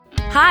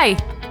Hi,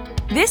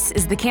 this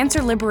is the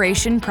Cancer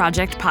Liberation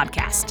Project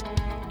podcast.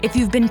 If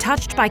you've been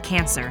touched by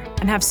cancer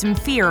and have some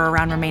fear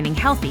around remaining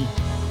healthy,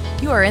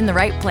 you are in the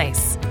right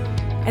place.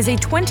 As a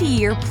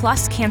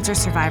 20-year-plus cancer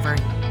survivor,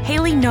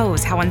 Haley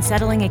knows how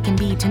unsettling it can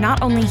be to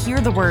not only hear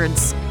the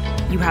words,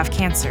 "you have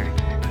cancer,"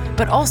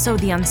 but also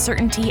the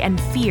uncertainty and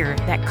fear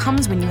that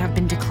comes when you have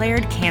been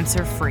declared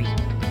cancer-free.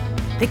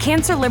 The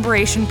Cancer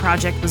Liberation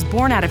Project was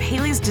born out of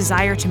Haley's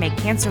desire to make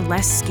cancer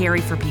less scary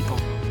for people,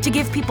 to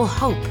give people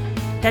hope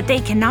that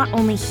they can not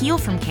only heal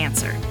from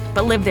cancer,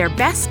 but live their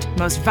best,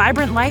 most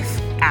vibrant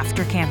life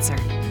after cancer.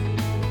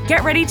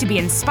 Get ready to be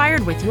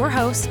inspired with your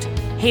host,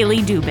 Haley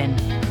Dubin.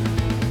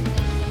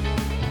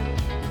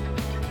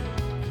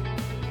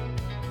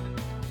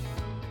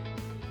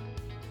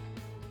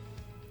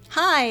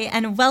 Hi,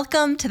 and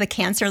welcome to the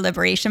Cancer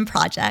Liberation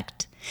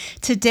Project.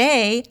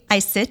 Today, I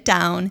sit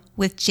down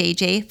with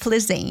JJ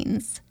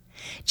Flizanes.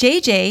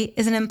 JJ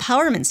is an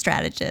empowerment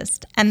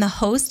strategist and the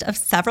host of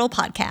several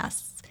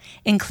podcasts,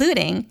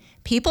 including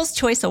People's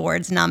Choice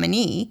Awards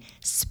nominee,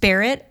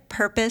 Spirit,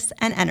 Purpose,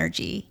 and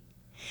Energy.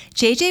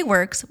 JJ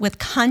works with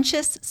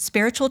conscious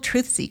spiritual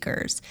truth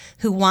seekers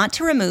who want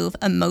to remove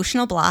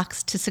emotional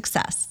blocks to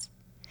success.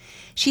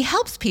 She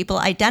helps people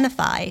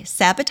identify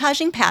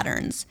sabotaging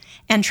patterns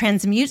and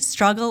transmute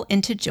struggle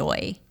into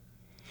joy.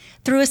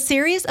 Through a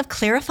series of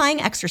clarifying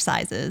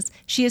exercises,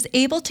 she is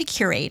able to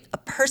curate a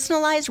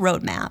personalized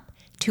roadmap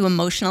to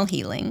emotional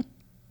healing.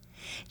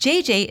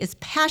 JJ is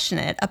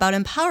passionate about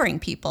empowering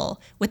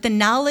people with the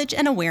knowledge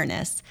and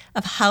awareness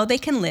of how they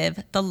can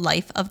live the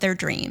life of their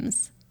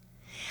dreams.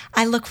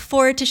 I look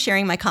forward to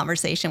sharing my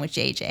conversation with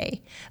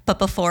JJ, but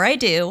before I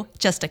do,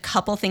 just a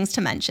couple things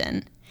to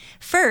mention.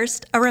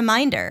 First, a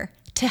reminder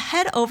to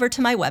head over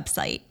to my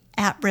website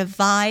at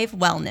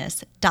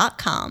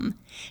revivewellness.com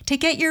to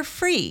get your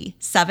free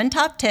 7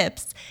 top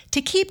tips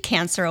to keep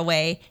cancer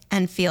away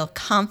and feel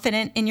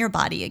confident in your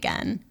body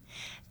again.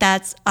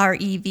 That's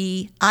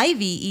REVIVE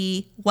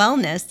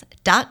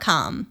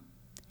wellness.com.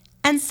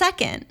 And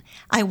second,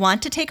 I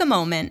want to take a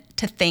moment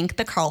to thank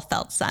the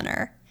Karlfeldt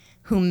Center,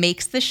 who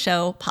makes the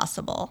show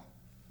possible.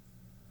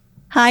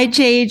 Hi,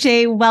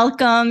 JJ.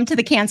 Welcome to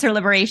the Cancer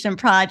Liberation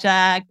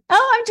Project.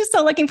 Oh, I'm just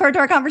so looking forward to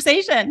our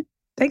conversation.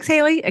 Thanks,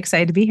 Haley.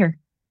 Excited to be here.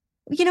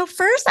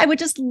 First, I would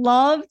just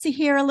love to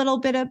hear a little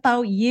bit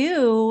about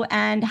you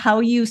and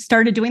how you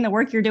started doing the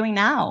work you're doing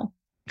now.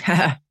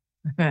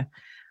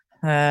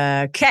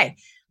 Okay.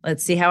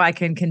 Let's see how I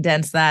can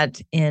condense that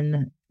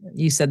in,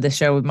 you said the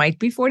show might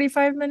be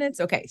 45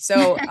 minutes. Okay.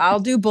 So I'll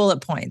do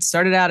bullet points.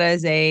 Started out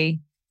as a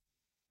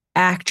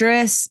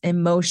actress,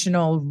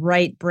 emotional,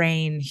 right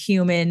brain,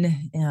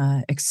 human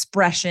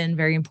expression.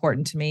 Very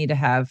important to me to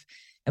have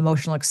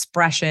emotional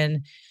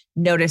expression.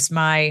 Notice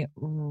my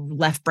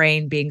left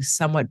brain being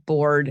somewhat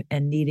bored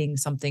and needing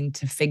something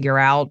to figure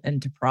out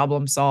and to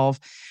problem solve.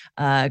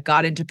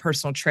 Got into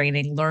personal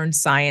training, learned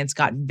science,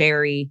 got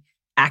very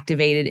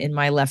activated in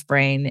my left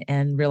brain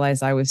and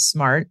realized I was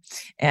smart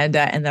and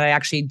that I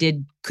actually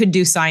could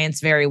do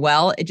science very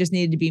well. It just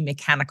needed to be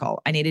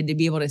mechanical. I needed to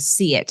be able to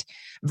see it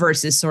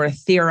versus sort of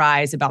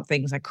theorize about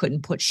things I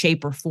couldn't put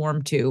shape or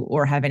form to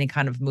or have any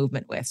kind of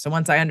movement with. So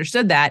once I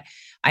understood that,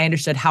 I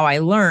understood how I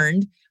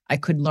learned, I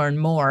could learn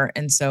more.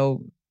 And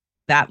so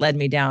that led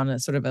me down a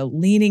sort of a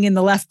leaning in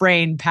the left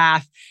brain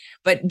path.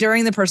 But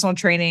during the personal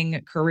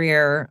training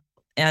career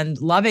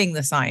and loving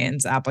the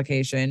science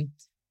application,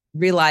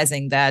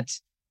 realizing that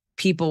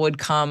people would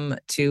come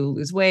to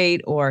lose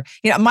weight or,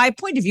 my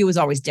point of view was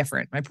always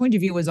different. My point of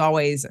view was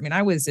always,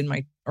 I was in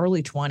my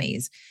early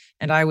 20s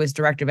and I was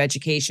director of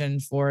education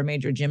for a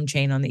major gym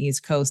chain on the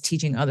East Coast,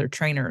 teaching other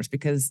trainers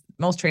because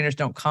most trainers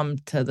don't come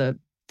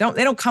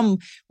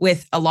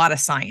with a lot of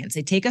science.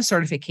 They take a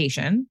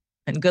certification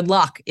and good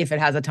luck if it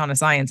has a ton of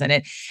science in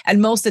it.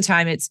 And most of the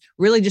time it's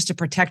really just to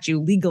protect you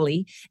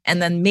legally.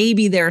 And then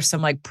maybe there's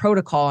some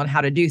protocol on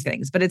how to do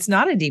things, but it's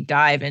not a deep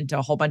dive into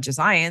a whole bunch of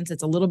science.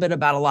 It's a little bit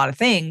about a lot of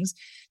things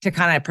to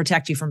kind of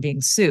protect you from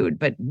being sued.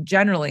 But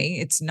generally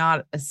it's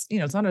not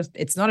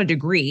a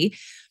degree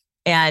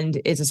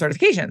and it's a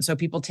certification. So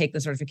people take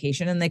the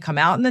certification and they come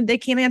out and then they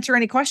can't answer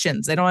any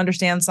questions. They don't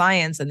understand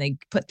science and they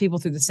put people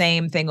through the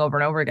same thing over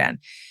and over again.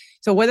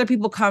 So whether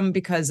people come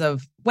because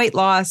of weight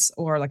loss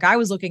or I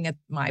was looking at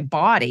my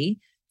body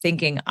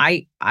thinking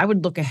I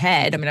would look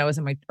ahead. I was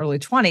in my early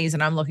 20s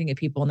and I'm looking at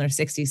people in their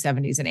 60s,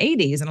 70s, and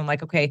 80s. And I'm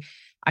like, okay,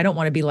 I don't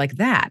want to be like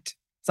that.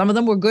 Some of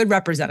them were good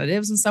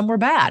representatives and some were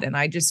bad. And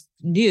I just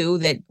knew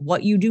that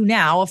what you do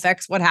now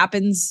affects what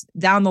happens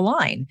down the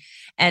line.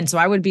 And so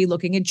I would be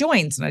looking at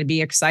joints and I'd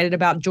be excited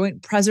about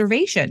joint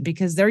preservation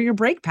because they're your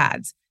brake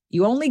pads.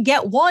 You only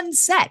get one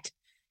set.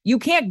 You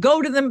can't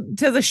go to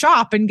the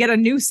shop and get a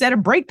new set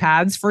of brake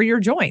pads for your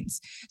joints.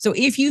 So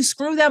if you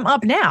screw them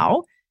up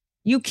now,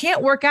 you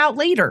can't work out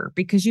later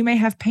because you may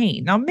have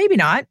pain. Now, maybe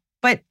not,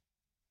 but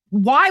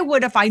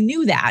if I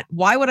knew that,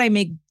 why would I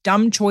make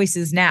dumb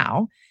choices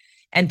now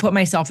and put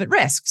myself at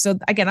risk? So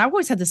again, I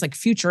always had this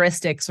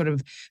futuristic sort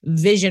of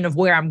vision of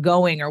where I'm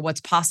going or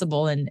what's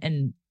possible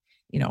and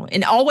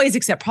always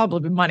except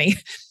probably money,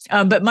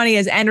 but money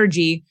as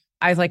energy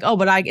I was like, oh,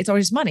 but it's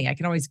always money. I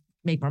can always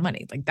make more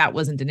money. Like that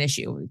wasn't an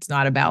issue. It's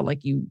not about like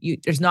you,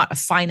 there's not a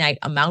finite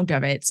amount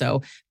of it.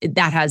 So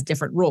that has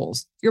different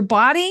rules. Your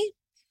body,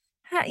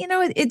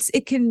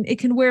 it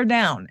can wear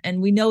down,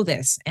 and we know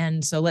this.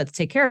 And so let's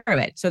take care of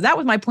it. So that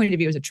was my point of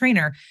view as a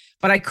trainer,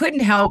 but I couldn't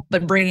help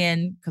but bring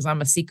in, because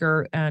I'm a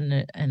seeker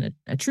and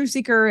a true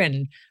seeker,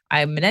 and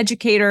I'm an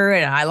educator,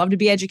 and I love to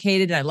be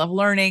educated, and I love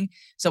learning.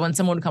 So when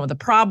someone would come with a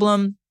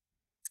problem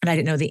and I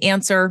didn't know the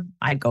answer,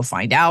 I'd go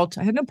find out.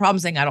 I had no problem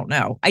saying, I don't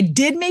know. I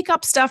did make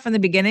up stuff in the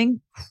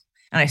beginning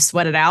and I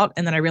sweat it out.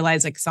 And then I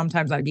realized like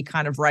sometimes I'd be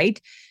kind of right.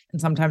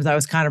 And sometimes I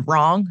was kind of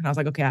wrong. And I was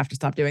like, okay, I have to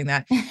stop doing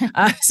that.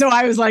 So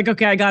I was like,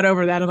 okay, I got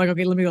over that. I'm like,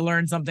 okay, let me go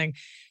learn something.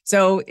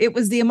 So it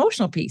was the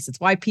emotional piece. It's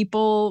why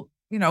people,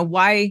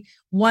 why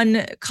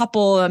one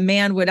couple, a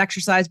man would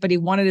exercise, but he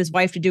wanted his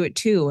wife to do it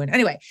too. And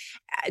anyway,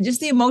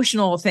 just the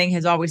emotional thing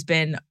has always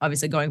been,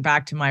 obviously going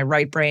back to my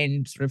right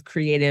brain, sort of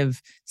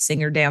creative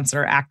singer,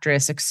 dancer,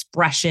 actress,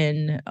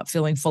 expression,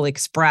 feeling fully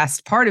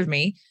expressed part of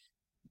me.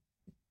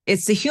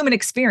 It's the human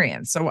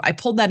experience. So I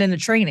pulled that into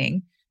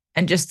training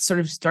and just sort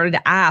of started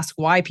to ask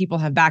why people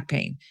have back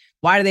pain.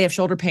 Why do they have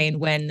shoulder pain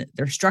when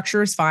their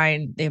structure is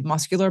fine? They have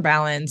muscular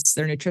balance,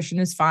 their nutrition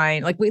is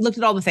fine. Like we looked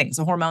at all the things,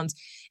 the hormones,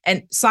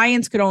 and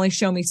science could only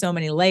show me so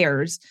many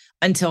layers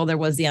until there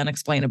was the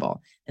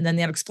unexplainable. And then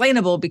the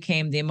unexplainable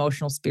became the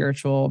emotional,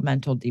 spiritual,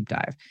 mental deep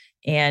dive.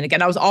 And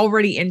again, I was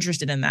already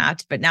interested in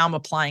that, but now I'm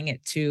applying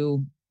it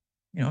to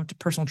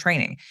personal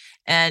training.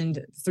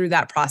 And through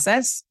that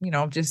process,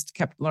 just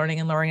kept learning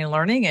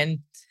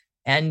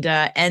and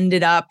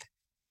ended up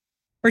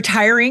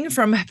retiring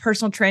from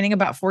personal training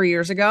about 4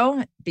 years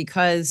ago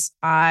because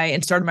I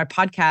started my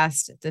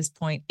podcast at this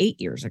point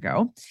 8 years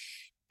ago,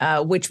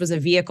 which was a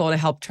vehicle to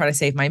help try to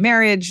save my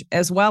marriage,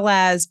 as well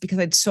as because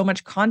I had so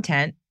much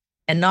content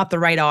and not the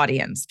right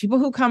audience. People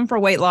who come for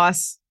weight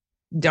loss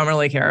don't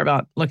really care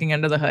about looking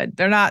under the hood.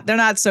 They're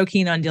not so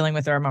keen on dealing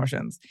with their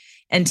emotions.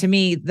 And to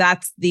me,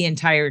 that's the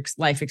entire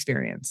life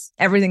experience.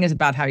 Everything is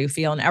about how you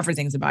feel and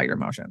everything's about your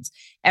emotions.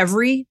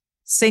 Every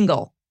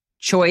single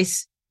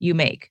choice you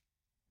make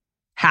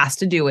has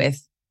to do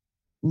with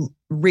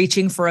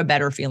reaching for a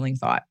better feeling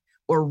thought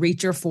or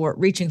reaching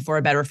for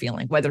a better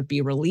feeling, whether it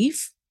be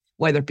relief,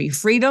 whether it be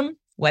freedom,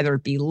 whether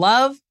it be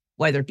love,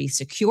 whether it be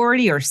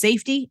security or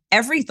safety.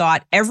 Every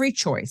thought, every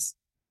choice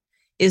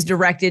is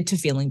directed to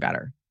feeling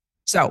better.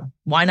 So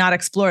why not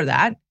explore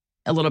that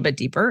a little bit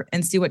deeper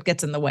and see what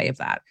gets in the way of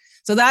that?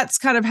 So that's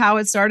kind of how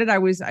it started.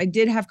 I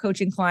did have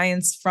coaching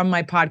clients from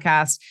my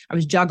podcast. I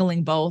was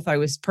juggling both. I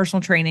was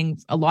personal training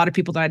a lot of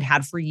people that I'd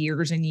had for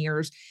years and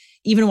years.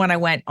 Even when I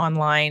went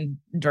online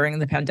during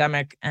the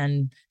pandemic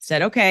and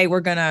said, okay, we're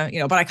gonna,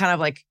 but I kind of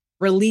like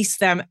released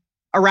them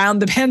around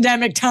the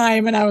pandemic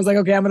time. And I was like,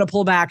 okay, I'm going to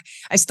pull back.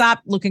 I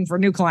stopped looking for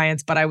new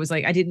clients, but I was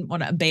like, I didn't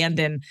want to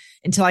abandon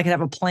until I could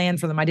have a plan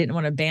for them. I didn't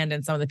want to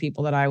abandon some of the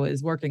people that I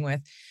was working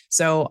with.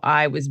 So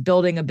I was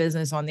building a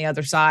business on the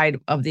other side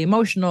of the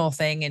emotional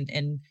thing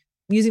and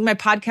using my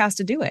podcast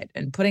to do it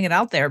and putting it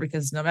out there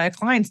because my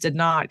clients did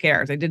not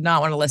care. They did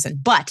not want to listen,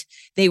 but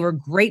they were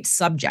great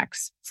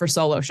subjects for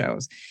solo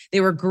shows.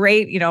 They were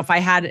great. If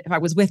I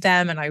was with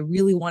them and I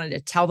really wanted to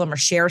tell them or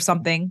share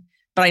something,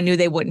 but I knew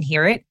they wouldn't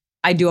hear it,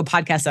 I do a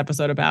podcast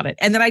episode about it.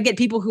 And then I get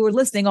people who are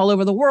listening all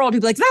over the world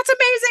who'd be like, that's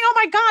amazing. Oh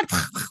my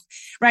God.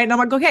 Right. And I'm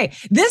like, okay,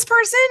 this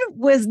person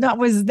was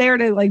there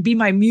to like be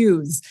my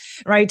muse,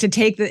 right. To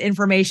take the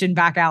information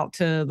back out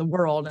to the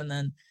world. And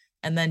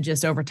then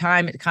just over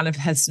time, it kind of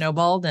has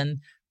snowballed and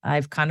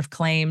I've kind of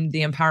claimed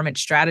the empowerment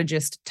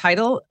strategist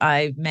title.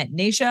 I've met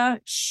Naisha.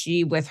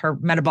 She, with her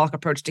metabolic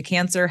approach to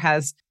cancer,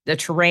 has the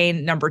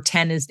terrain number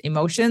 10 is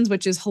emotions,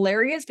 which is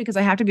hilarious because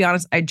I have to be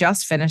honest, I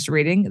just finished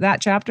reading that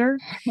chapter.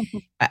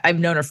 I've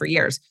known her for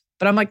years,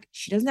 but I'm like,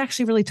 she doesn't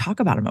actually really talk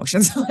about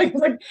emotions.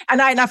 and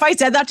if I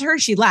said that to her,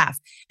 she'd laugh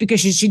because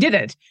she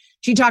didn't.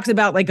 She talks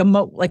about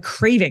like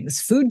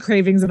cravings, food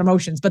cravings and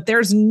emotions, but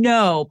there's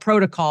no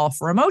protocol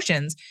for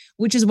emotions,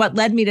 which is what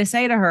led me to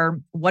say to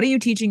her, what are you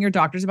teaching your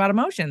doctors about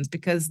emotions?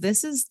 Because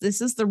this is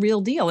the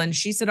real deal. And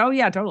she said, oh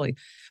yeah, totally.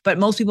 But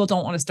most people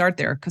don't want to start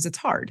there because it's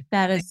hard.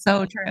 That is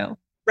so true.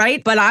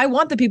 Right. But I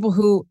want the people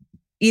who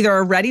either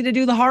are ready to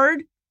do the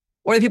hard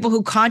or the people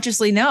who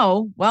consciously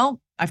know,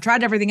 well, I've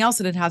tried everything else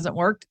and it hasn't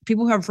worked.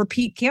 People who have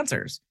repeat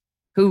cancers,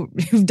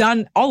 who've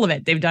done all of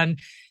it. They've done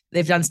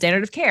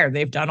standard of care.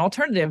 They've done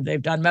alternative.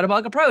 They've done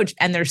metabolic approach,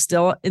 and they're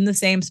still in the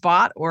same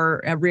spot or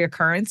a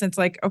reoccurrence. It's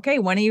like, okay,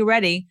 when are you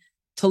ready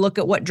to look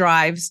at what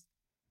drives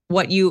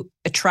what you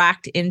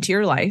attract into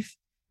your life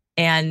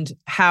and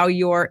how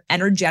you're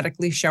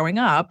energetically showing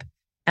up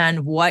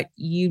and what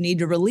you need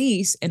to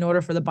release in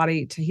order for the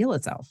body to heal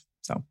itself.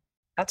 So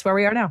that's where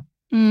we are now.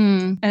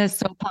 It is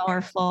so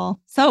powerful.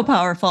 So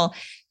powerful.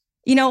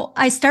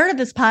 I started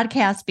this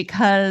podcast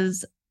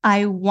because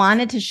I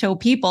wanted to show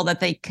people that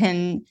they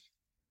can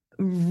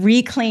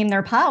reclaim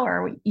their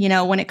power,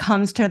 when it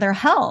comes to their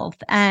health.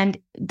 And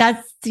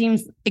that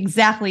seems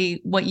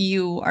exactly what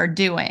you are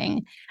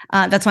doing.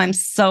 That's why I'm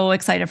so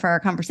excited for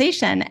our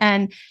conversation.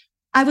 And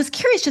I was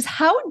curious, just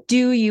how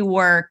do you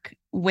work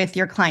with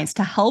your clients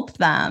to help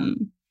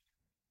them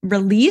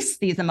release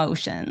these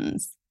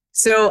emotions?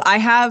 So I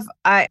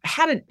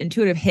had an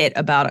intuitive hit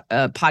about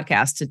a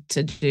podcast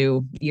to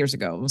do years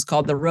ago. It was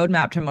called The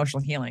Roadmap to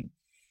Emotional Healing.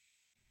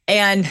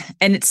 And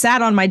it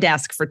sat on my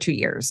desk for 2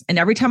 years. And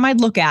every time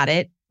I'd look at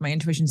it, my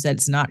intuition said,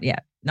 it's not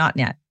yet, not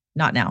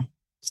now.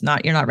 It's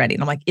not, you're not ready.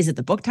 And I'm like, is it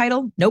the book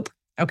title? Nope.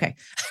 Okay.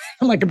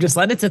 I'm like, I'm just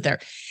letting it sit there.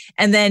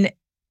 And then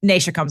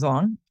Naisha comes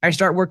along. I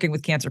start working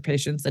with cancer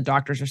patients that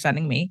doctors are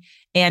sending me.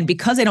 And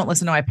because they don't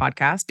listen to my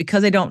podcast,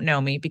 because they don't know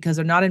me, because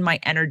they're not in my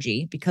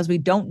energy, because we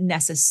don't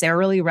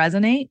necessarily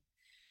resonate,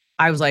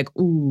 I was like,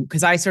 ooh,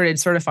 because I started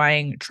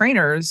certifying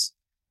trainers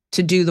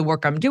to do the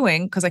work I'm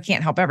doing because I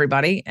can't help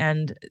everybody.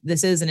 And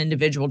this is an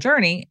individual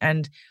journey.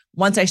 And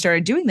once I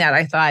started doing that,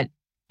 I thought,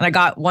 and I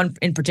got one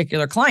in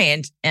particular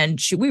client, and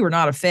we were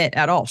not a fit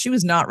at all. She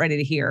was not ready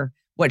to hear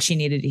what she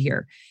needed to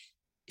hear.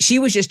 She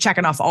was just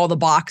checking off all the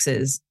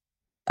boxes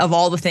of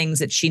all the things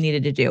that she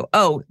needed to do.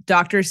 Oh,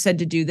 doctor said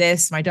to do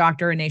this. My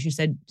doctor and Naisha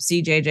said,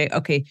 see JJ.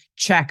 Okay,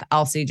 check.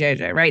 I'll see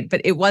JJ. Right.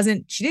 But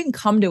she didn't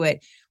come to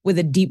it with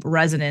a deep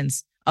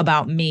resonance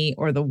about me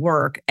or the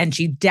work. And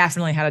she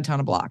definitely had a ton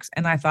of blocks.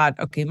 And I thought,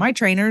 okay, my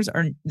trainers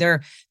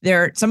they're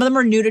some of them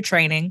are new to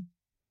training.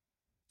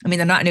 I mean,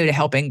 they're not new to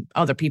helping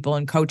other people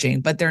and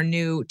coaching, but they're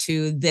new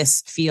to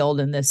this field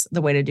and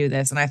the way to do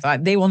this. And I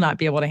thought they will not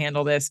be able to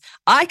handle this.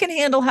 I can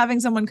handle having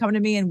someone come to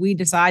me and we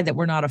decide that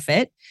we're not a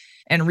fit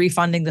and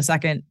refunding the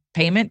second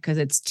payment because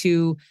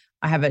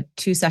I have a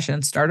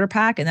 2-session starter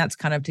pack, and that's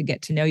kind of to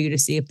get to know you to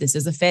see if this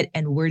is a fit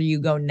and where do you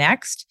go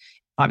next,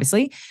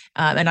 obviously.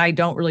 And I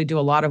don't really do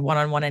a lot of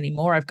one-on-one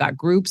anymore. I've got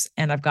groups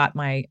and I've got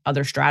my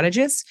other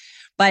strategists.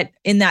 But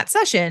in that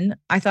session,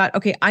 I thought,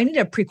 okay, I need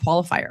a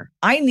pre-qualifier.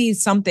 I need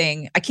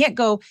something. I can't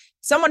go,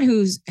 someone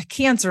who's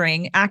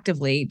cancering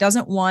actively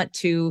doesn't want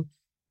to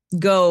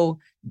go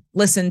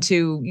listen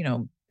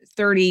to,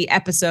 30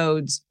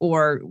 episodes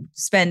or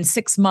spend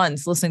 6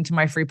 months listening to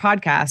my free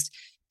podcast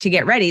to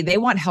get ready. They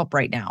want help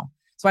right now.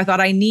 So I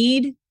thought I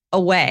need a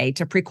way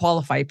to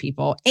pre-qualify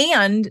people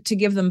and to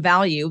give them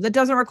value that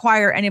doesn't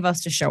require any of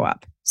us to show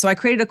up. So I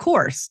created a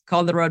course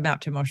called The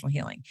Roadmap to Emotional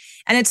Healing.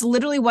 And it's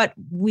literally what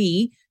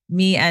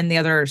me and the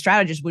other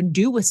strategists would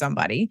do with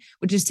somebody,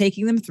 which is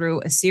taking them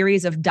through a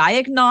series of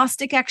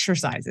diagnostic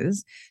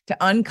exercises to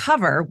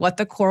uncover what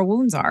the core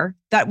wounds are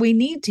that we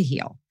need to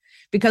heal.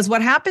 Because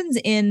what happens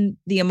in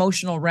the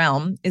emotional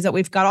realm is that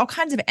we've got all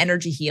kinds of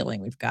energy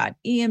healing. We've got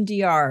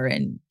EMDR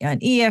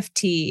and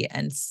EFT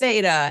and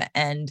theta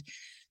and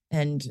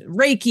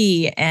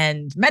Reiki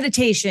and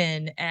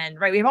meditation. And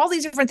right, we have all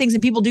these different things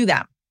and people do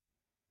that.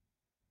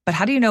 But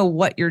how do you know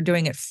what you're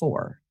doing it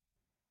for?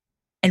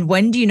 And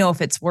when do you know if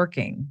it's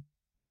working?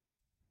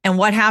 And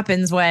what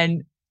happens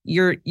when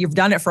you've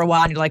done it for a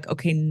while and you're like,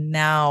 okay,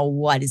 now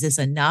what? Is this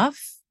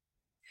enough?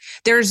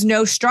 There's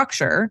no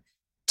structure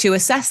to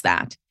assess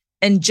that.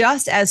 And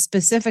just as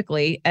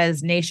specifically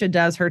as Naisha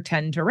does her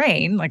 10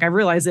 terrain, like I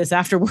realized this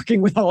after working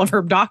with all of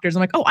her doctors, I'm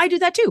like, oh, I do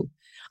that too.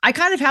 I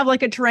kind of have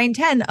like a terrain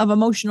 10 of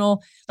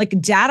emotional, like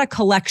data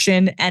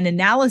collection and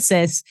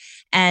analysis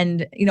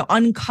and,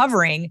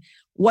 uncovering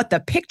what the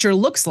picture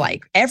looks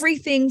like.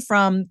 Everything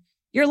from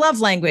your love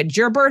language,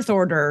 your birth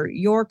order,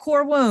 your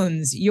core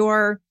wounds,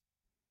 your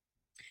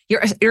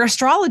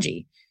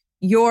astrology,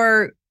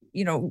 your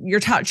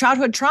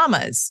childhood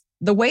traumas.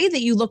 The way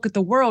that you look at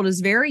the world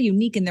is very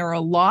unique, and there are a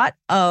lot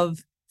of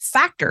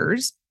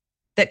factors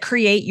that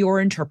create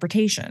your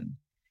interpretation.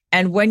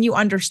 And when you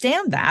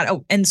understand that,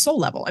 and soul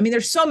level, I mean,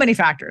 there's so many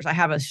factors. I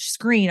have a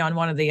screen on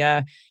one of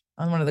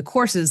the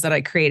courses that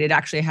I created.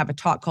 Actually, I have a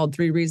talk called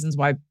 3 reasons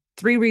why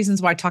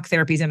talk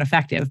therapy is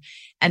ineffective.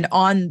 And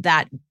on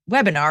that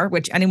webinar,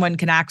 which anyone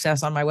can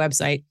access on my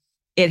website,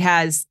 it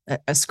has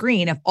a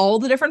screen of all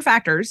the different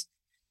factors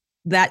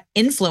that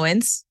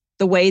influence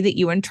the way that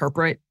you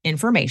interpret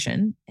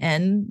information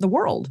and the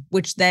world,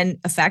 which then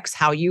affects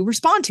how you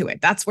respond to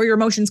it. That's where your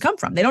emotions come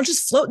from. They don't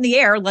just float in the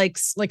air like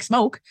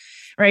smoke,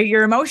 right?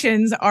 Your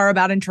emotions are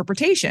about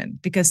interpretation,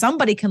 because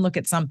somebody can look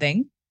at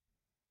something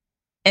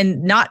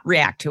and not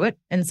react to it.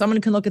 And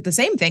someone can look at the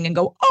same thing and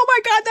go, oh my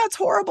God, that's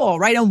horrible,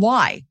 right? And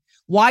why?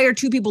 Why are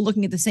 2 people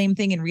looking at the same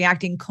thing and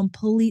reacting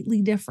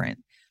completely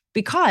different?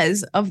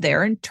 Because of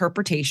their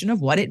interpretation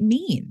of what it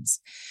means.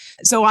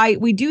 So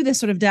we do this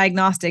sort of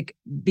diagnostic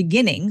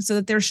beginning so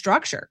that there's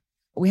structure.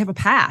 We have a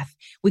path.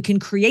 We can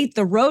create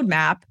the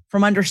roadmap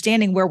from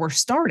understanding where we're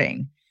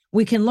starting.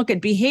 We can look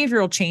at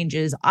behavioral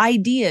changes,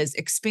 ideas,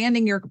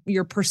 expanding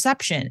your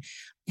perception,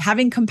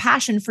 having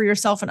compassion for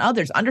yourself and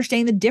others,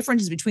 understanding the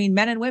differences between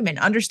men and women,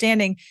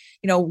 understanding,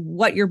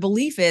 what your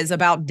belief is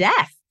about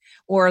death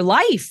or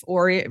life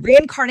or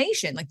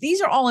reincarnation. Like,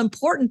 these are all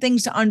important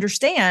things to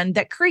understand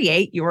that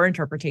create your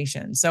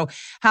interpretation. So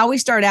how we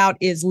start out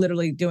is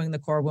literally doing the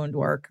core wound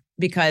work,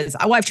 because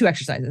I have 2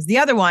 exercises. The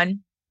other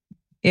one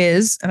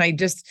is, and I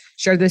just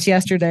shared this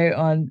yesterday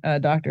on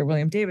Dr.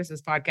 William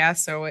Davis's podcast,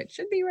 so it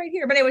should be right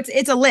here. But anyway,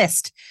 it's a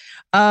list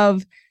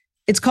of,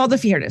 it's called the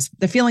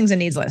feelings and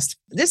needs list.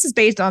 This is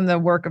based on the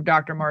work of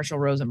Dr. Marshall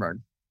Rosenberg.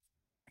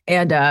 He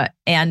wrote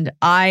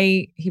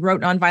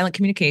Nonviolent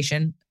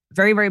Communication,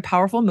 very, very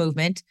powerful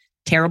movement,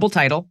 terrible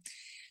title.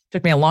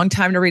 Took me a long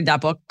time to read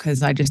that book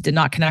because I just did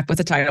not connect with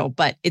the title,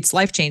 but it's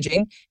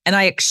life-changing. And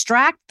I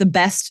extract the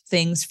best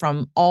things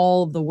from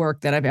all the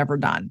work that I've ever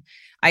done.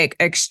 I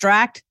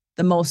extract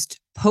the most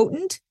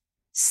potent,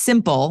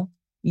 simple,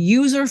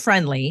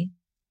 user-friendly,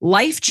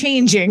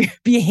 life-changing,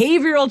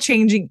 behavioral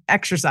changing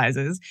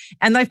exercises,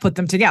 and I've put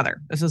them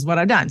together. This is what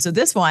I've done. So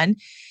this one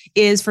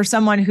is for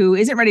someone who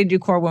isn't ready to do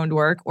core wound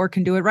work or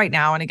can do it right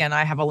now. And again,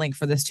 I have a link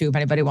for this too if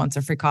anybody wants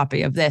a free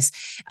copy of this.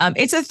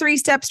 It's a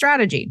 3-step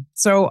strategy.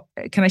 So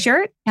can I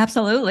share it?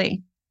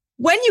 Absolutely.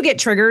 When you get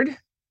triggered,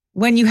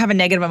 when you have a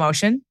negative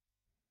emotion,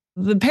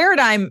 the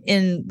paradigm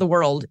in the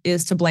world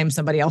is to blame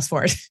somebody else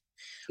for it.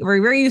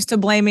 We're very used to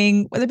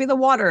blaming, whether it be the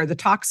water, the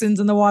toxins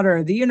in the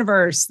water, the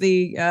universe,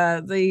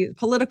 the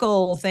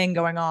political thing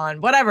going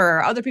on,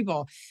 whatever, other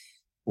people.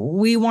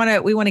 We want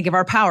to give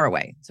our power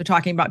away. So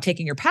talking about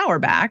taking your power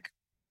back,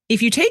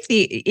 if you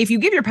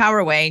give your power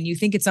away and you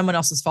think it's someone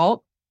else's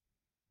fault,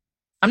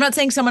 I'm not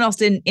saying someone else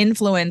didn't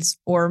influence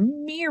or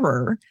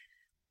mirror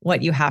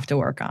what you have to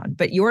work on,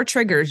 but your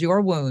triggers,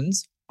 your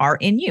wounds are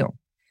in you.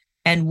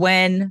 And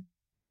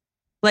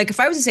if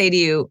I was to say to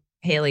you,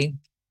 Haley,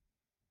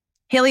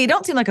 you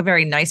don't seem like a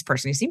very nice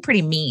person. You seem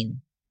pretty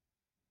mean.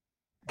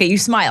 Okay, you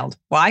smiled.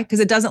 Why? Because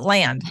it doesn't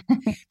land.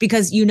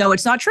 Because you know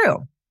it's not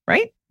true,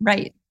 right?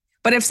 Right.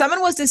 But if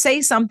someone was to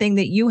say something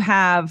that you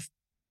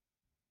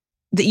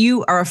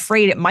are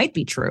afraid it might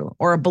be true,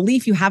 or a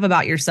belief you have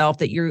about yourself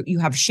that you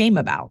have shame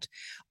about,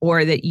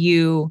 or that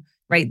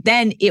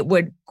then it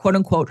would quote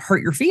unquote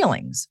hurt your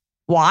feelings.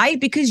 Why?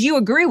 Because you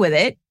agree with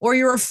it or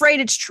you're afraid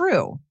it's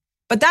true.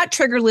 But that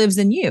trigger lives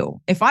in you.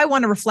 If I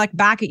want to reflect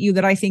back at you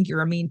that I think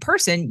you're a mean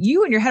person,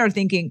 you in your head are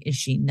thinking, is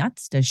she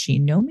nuts? Does she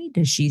know me?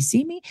 Does she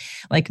see me?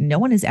 Like, no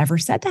one has ever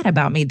said that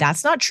about me.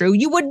 That's not true.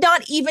 You would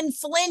not even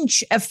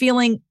flinch of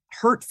feeling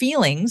hurt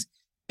feelings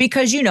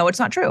because you know it's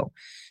not true.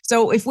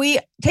 So if we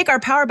take our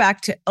power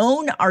back to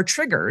own our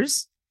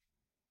triggers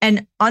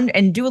and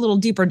do a little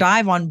deeper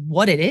dive on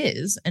what it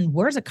is and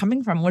where's it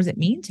coming from? What does it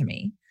mean to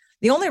me?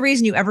 The only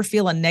reason you ever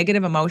feel a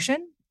negative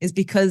emotion is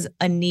because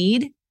a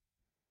need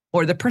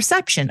or the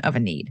perception of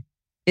a need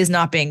is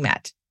not being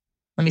met.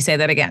 Let me say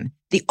that again.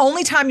 The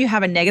only time you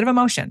have a negative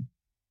emotion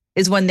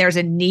is when there's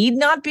a need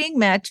not being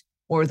met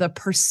or the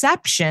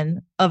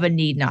perception of a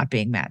need not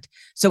being met.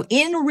 So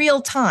in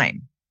real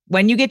time,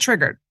 when you get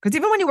triggered, because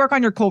even when you work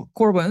on your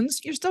core wounds,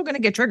 you're still going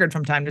to get triggered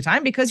from time to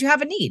time because you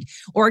have a need.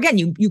 Or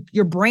again,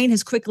 your brain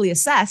has quickly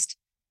assessed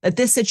that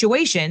this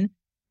situation,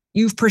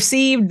 you've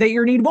perceived that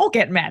your need won't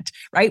get met,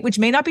 right? Which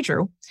may not be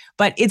true,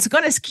 but it's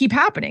going to keep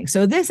happening.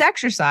 So this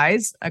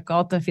exercise, I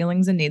call it the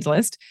feelings and needs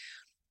list,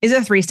 is a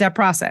 3-step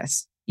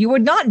process. You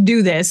would not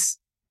do this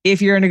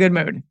if you're in a good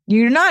mood.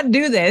 You do not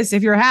do this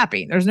if you're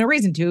happy. There's no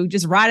reason to.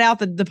 Just ride out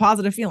the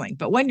positive feeling.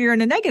 But when you're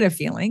in a negative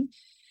feeling,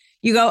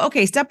 you go,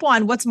 okay, step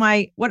 1, what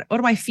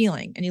am I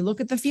feeling? And you look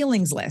at the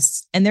feelings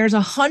lists, and there's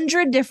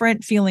 100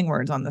 different feeling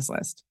words on this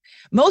list.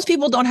 Most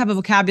people don't have a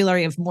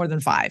vocabulary of more than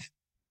 5.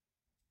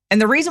 And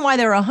the reason why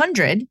there are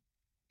 100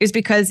 is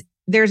because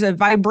there's a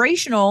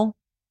vibrational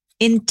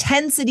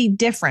intensity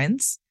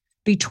difference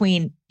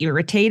between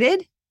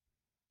irritated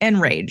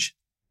and rage,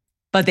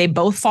 but they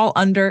both fall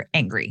under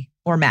angry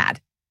or mad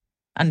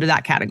under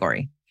that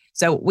category.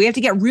 So we have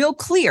to get real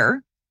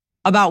clear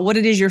about what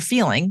it is you're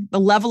feeling, the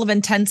level of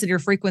intensity or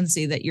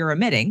frequency that you're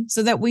emitting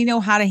so that we know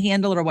how to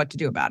handle it or what to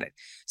do about it.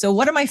 So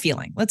what am I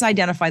feeling? Let's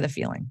identify the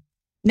feeling.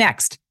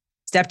 Next,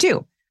 step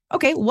 2.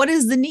 Okay, what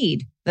is the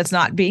need that's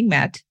not being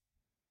met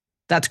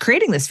that's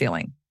creating this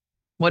feeling?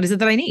 What is it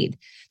that I need?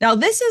 Now,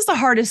 this is the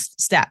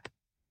hardest step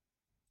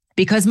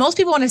because most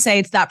people want to say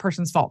it's that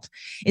person's fault.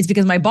 It's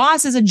because my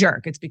boss is a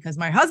jerk. It's because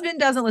my husband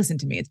doesn't listen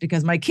to me. It's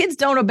because my kids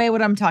don't obey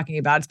what I'm talking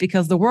about. It's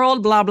because the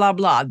world, blah, blah,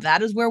 blah.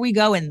 That is where we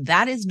go. And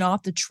that is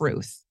not the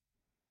truth.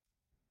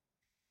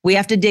 We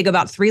have to dig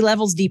about 3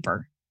 levels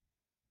deeper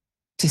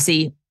to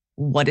see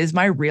what is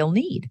my real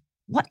need.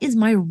 What is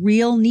my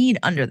real need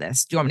under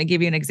this? Do you want me to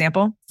give you an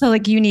example? So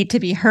like you need to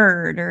be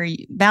heard or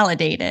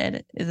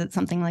validated. Is it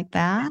something like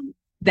that?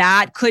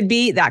 That could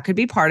be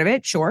part of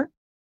it. Sure.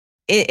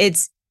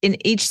 It's in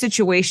each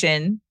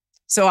situation.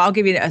 So I'll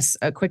give you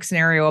a quick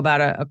scenario about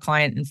a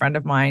client and friend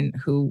of mine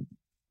who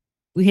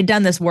we had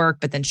done this work,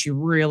 but then she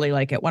really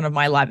at one of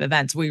my live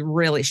events,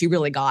 she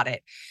really got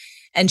it.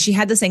 And she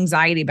had this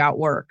anxiety about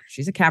work.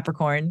 She's a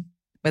Capricorn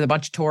with a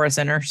bunch of Taurus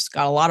in her. She's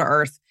got a lot of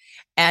earth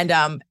and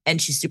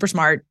she's super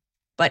smart.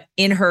 But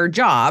in her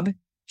job,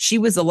 she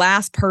was the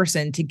last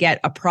person to get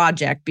a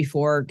project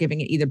before giving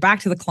it either back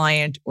to the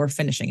client or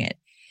finishing it.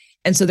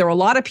 And so there were a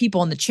lot of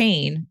people in the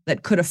chain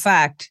that could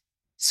affect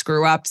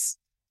screw ups,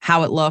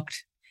 how it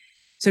looked.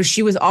 So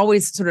she was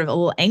always sort of a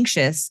little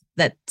anxious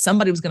that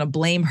somebody was going to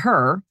blame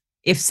her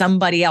if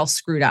somebody else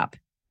screwed up.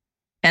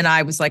 And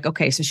I was like,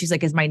 okay, so she's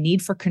like, is my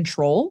need for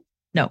control?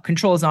 No,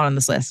 control is not on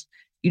this list.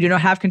 You do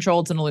not have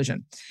control. It's an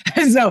illusion.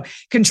 So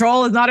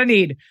control is not a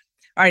need.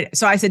 All right.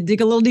 So I said,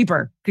 dig a little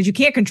deeper because you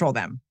can't control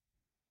them.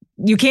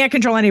 You can't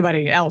control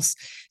anybody else.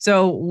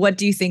 So what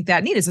do you think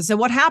that need is? I said,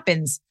 what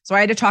happens? So I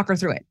had to talk her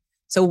through it.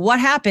 So what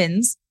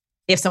happens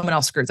if someone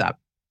else screws up?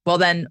 Well,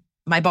 then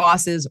my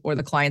bosses or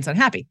the client's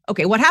unhappy.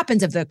 Okay, what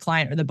happens if the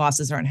client or the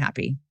bosses are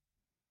unhappy?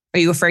 Are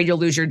you afraid you'll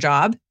lose your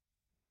job?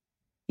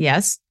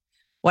 Yes.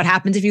 What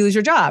happens if you lose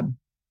your job?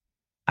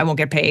 I won't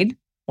get paid.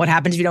 What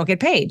happens if you don't get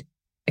paid?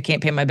 I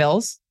can't pay my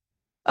bills.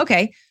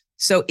 Okay,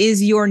 so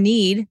is your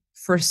need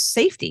for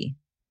safety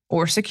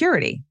or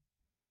security?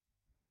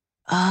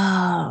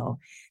 Oh,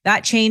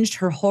 that changed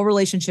her whole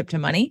relationship to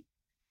money.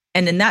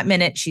 And in that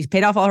minute, she's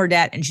paid off all her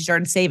debt and she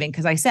started saving.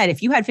 Because I said,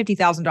 if you had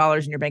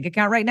 $50,000 in your bank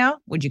account right now,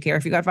 would you care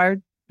if you got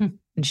fired? And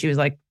she was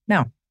like,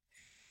 no.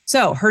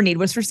 So her need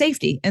was for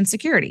safety and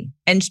security.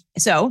 And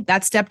so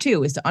that's step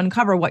 2, is to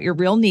uncover what your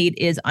real need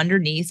is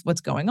underneath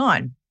what's going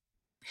on.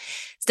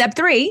 Step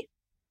 3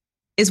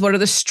 is, what are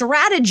the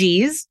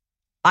strategies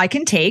I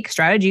can take?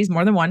 Strategies,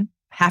 more than one,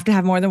 have to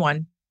have more than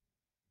one.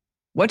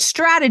 What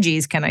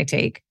strategies can I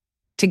take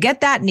to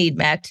get that need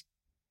met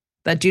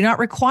that do not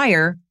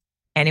require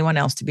anyone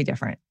else to be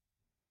different?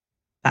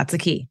 That's the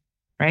key,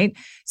 right?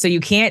 So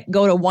you can't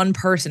go to one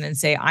person and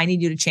say, I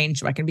need you to change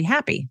so I can be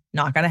happy.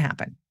 Not going to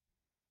happen.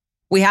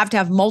 We have to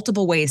have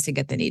multiple ways to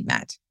get the need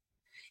met.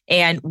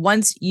 And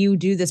once you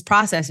do this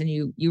process and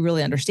you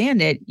really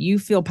understand it, you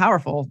feel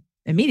powerful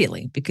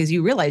immediately, because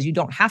you realize you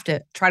don't have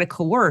to try to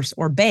coerce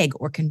or beg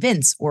or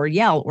convince or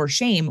yell or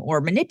shame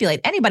or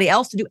manipulate anybody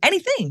else to do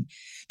anything,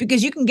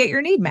 because you can get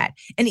your need met.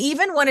 And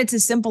even when it's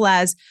as simple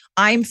as,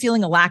 I'm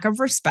feeling a lack of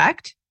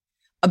respect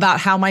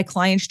about how my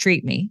clients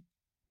treat me.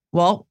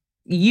 Well,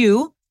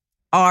 you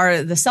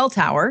are the cell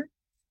tower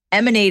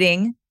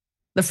emanating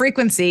the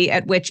frequency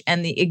at which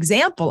and the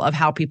example of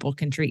how people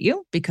can treat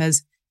you.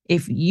 Because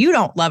if you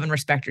don't love and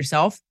respect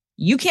yourself,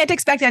 you can't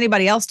expect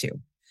anybody else to.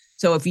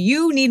 So if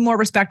you need more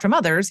respect from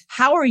others,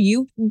 how are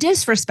you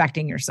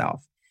disrespecting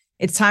yourself?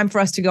 It's time for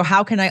us to go,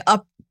 how can I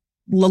up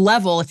the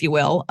level, if you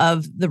will,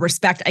 of the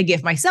respect I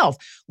give myself?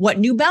 What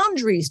new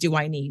boundaries do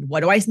I need?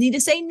 What do I need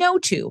to say no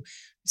to?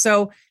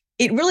 So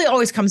it really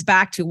always comes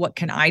back to, what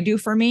can I do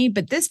for me?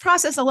 But this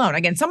process alone,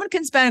 again, someone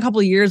can spend a couple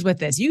of years with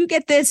this. You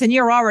get this and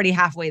you're already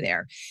halfway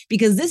there,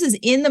 because this is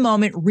in the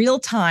moment, real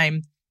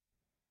time,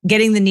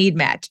 getting the need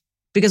met.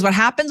 Because what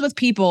happens with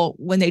people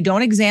when they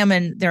don't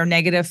examine their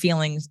negative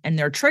feelings and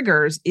their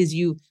triggers is,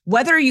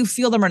 whether you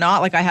feel them or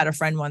not, like I had a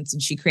friend once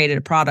and she created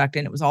a product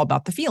and it was all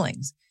about the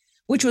feelings,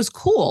 which was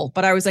cool.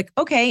 But I was like,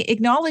 okay,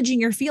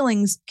 acknowledging your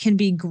feelings can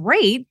be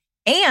great,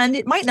 and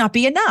it might not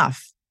be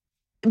enough.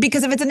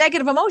 Because if it's a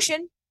negative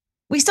emotion,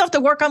 we still have to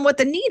work on what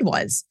the need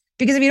was.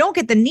 Because if you don't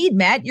get the need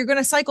met, you're going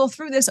to cycle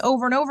through this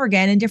over and over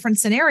again in different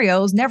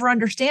scenarios, never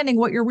understanding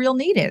what your real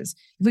need is.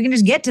 If we can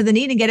just get to the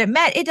need and get it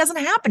met, it doesn't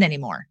happen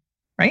anymore,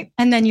 right?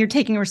 And then you're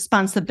taking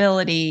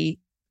responsibility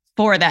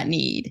for that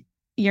need.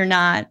 You're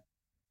not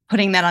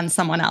putting that on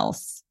someone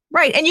else.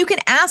 Right. And you can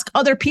ask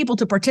other people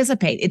to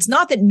participate. It's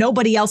not that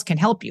nobody else can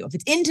help you. If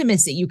it's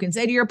intimacy, you can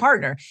say to your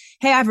partner,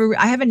 hey,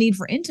 I have a need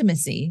for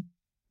intimacy.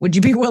 Would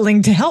you be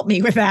willing to help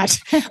me with that?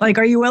 Like,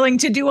 are you willing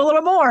to do a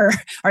little more?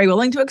 Are you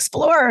willing to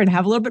explore and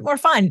have a little bit more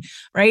fun?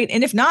 Right.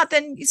 And if not,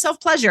 then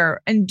self-pleasure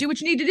and do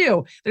what you need to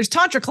do. There's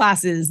tantra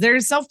classes,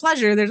 there's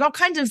self-pleasure, there's all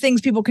kinds of things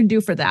people can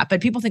do for that.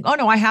 But people think, oh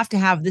no, I have to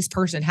have this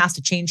person has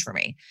to change for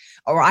me,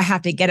 or I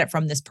have to get it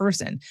from this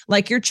person.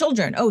 Like your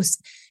children. Oh,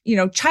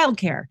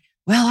 childcare.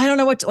 Well, I don't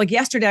know what like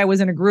yesterday I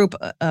was in a group,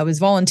 I was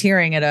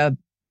volunteering at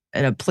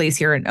a place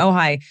here in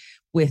Ojai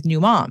with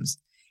new moms.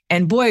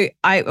 And boy,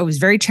 I was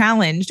very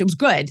challenged. It was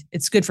good.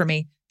 It's good for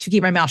me to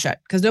keep my mouth shut,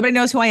 because nobody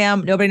knows who I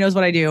am. Nobody knows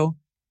what I do.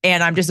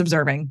 And I'm just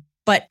observing.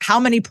 But how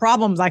many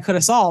problems I could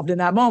have solved in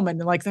that moment.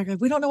 And like,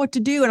 we don't know what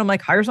to do. And I'm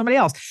like, hire somebody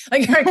else.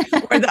 Like,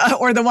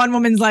 or the one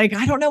woman's like,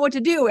 I don't know what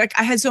to do. Like,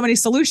 I had so many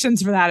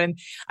solutions for that. And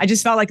I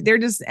just felt like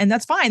and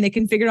that's fine. They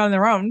can figure it out on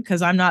their own,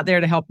 because I'm not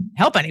there to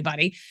help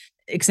anybody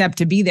except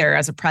to be there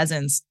as a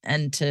presence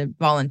and to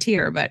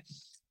volunteer. But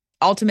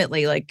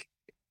ultimately, like,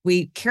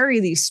 we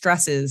carry these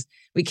stresses,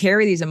 we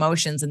carry these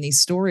emotions and these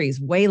stories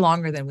way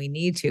longer than we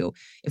need to.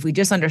 If we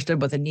just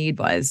understood what the need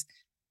was,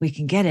 we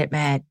can get it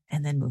met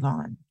and then move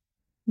on.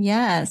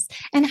 Yes.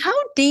 And how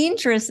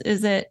dangerous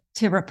is it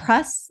to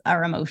repress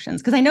our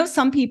emotions? Because I know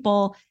some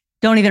people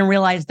don't even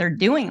realize they're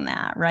doing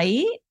that,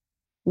 right?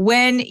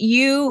 Do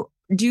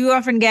you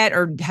often get,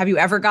 or have you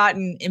ever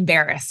gotten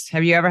embarrassed?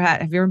 Have you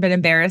ever been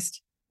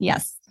embarrassed?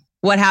 Yes.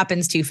 What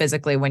happens to you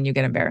physically when you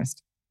get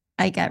embarrassed?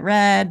 I get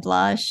red,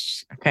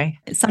 blush. Okay.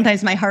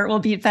 Sometimes my heart will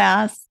beat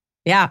fast.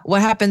 Yeah.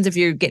 What happens if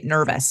you get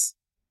nervous?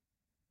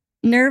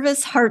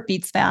 Nervous, heart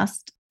beats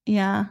fast.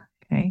 Yeah.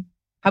 Okay.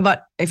 How about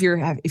if you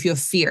have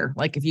fear,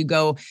 like if you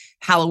go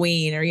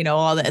Halloween or,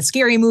 all the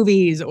scary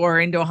movies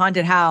or into a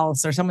haunted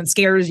house or someone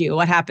scares you,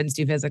 what happens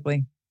to you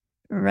physically?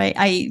 Right.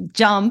 I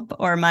jump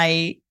or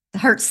my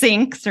heart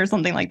sinks or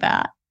something like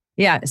that.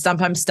 Yeah.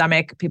 Sometimes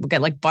stomach, people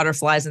get like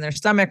butterflies in their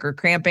stomach or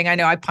cramping. I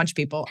know I punch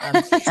people.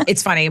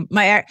 It's funny.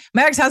 My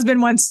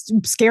ex-husband once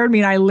scared me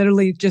and I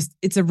literally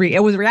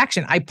it was a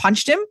reaction. I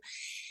punched him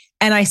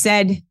and I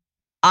said,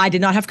 I did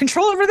not have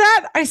control over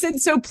that. I said,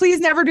 so please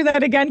never do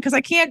that again, because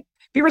I can't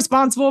be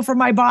responsible for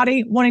my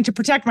body wanting to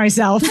protect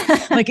myself.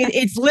 Like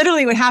it's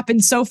literally would happen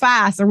so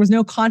fast. There was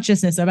no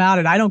consciousness about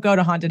it. I don't go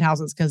to haunted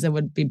houses because it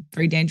would be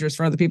very dangerous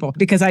for other people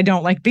because I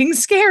don't like being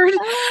scared.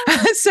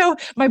 So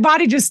my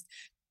body just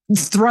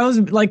throws,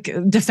 like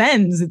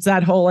defends. It's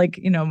that whole, like,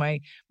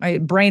 my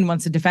brain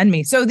wants to defend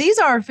me. So these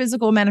are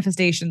physical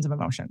manifestations of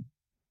emotion.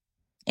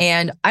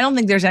 And I don't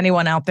think there's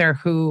anyone out there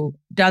who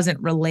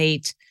doesn't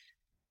relate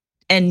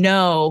and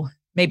know.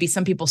 Maybe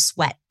some people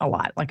sweat a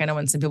lot. Like I know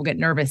when some people get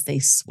nervous, they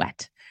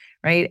sweat,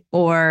 right?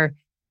 Or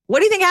what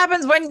do you think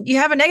happens when you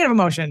have a negative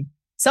emotion?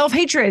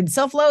 Self-hatred,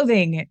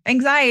 self-loathing,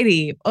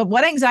 anxiety.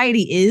 What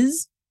anxiety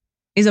is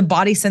a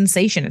body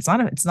sensation. It's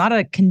not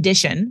a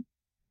condition.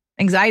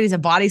 Anxiety is a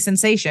body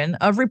sensation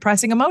of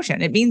repressing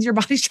emotion. It means your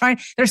body's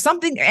there's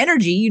something,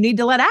 energy you need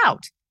to let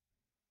out.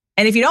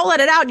 And if you don't let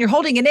it out and you're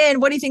holding it in,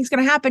 what do you think is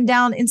going to happen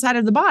down inside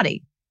of the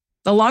body?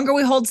 The longer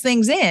we hold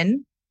things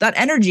in, that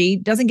energy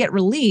doesn't get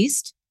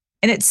released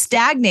and it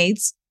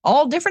stagnates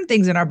all different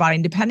things in our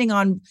body, depending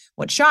on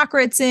what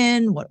chakra it's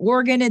in, what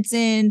organ it's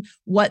in,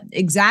 what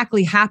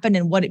exactly happened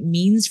and what it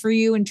means for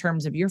you in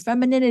terms of your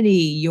femininity,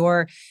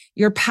 your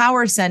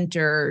power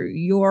center,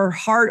 your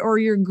heart or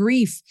your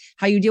grief,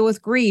 how you deal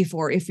with grief,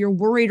 or if you're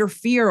worried or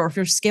fear, or if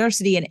there's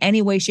scarcity in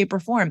any way, shape, or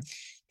form.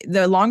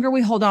 The longer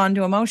we hold on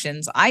to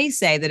emotions, I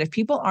say that if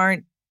people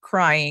aren't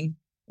crying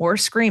or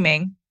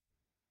screaming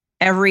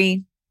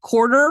every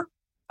quarter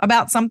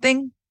about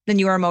something, then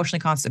you are emotionally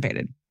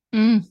constipated.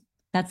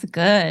 That's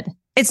good.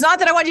 It's not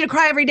that I want you to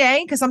cry every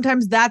day, because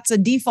sometimes that's a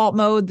default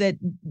mode that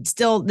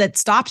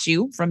stops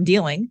you from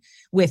dealing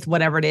with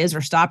whatever it is,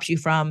 or stops you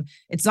from,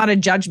 it's not a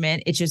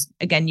judgment. It's just,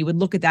 again, you would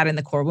look at that in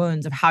the core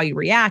wounds of how you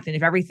react. And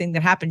if everything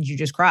that happens, you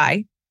just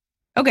cry.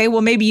 Okay,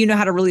 well, maybe you know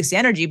how to release the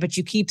energy, but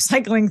you keep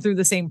cycling through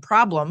the same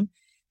problem.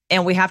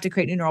 And we have to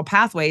create new neural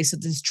pathways so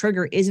this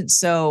trigger isn't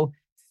so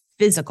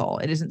physical.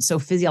 It isn't so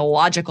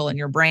physiological in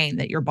your brain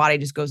that your body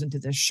just goes into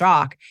this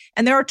shock.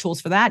 And there are tools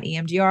for that: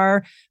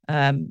 EMDR,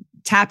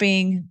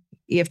 tapping,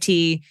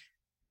 EFT,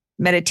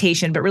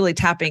 meditation, but really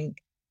tapping,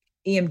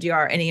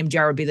 EMDR and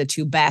EMDR would be the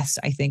two best,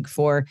 I think,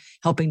 for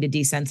helping to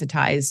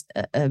desensitize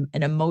an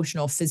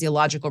emotional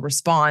physiological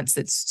response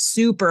that's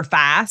super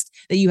fast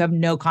that you have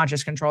no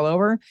conscious control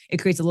over. It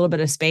creates a little bit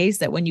of space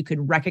that when you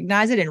could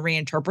recognize it and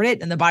reinterpret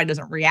it, and the body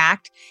doesn't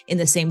react in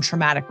the same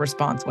traumatic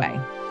response way.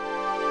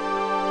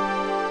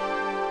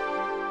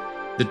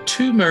 The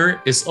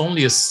tumor is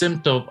only a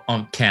symptom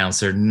of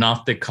cancer,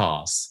 not the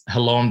cause.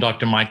 Hello, I'm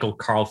Dr. Michael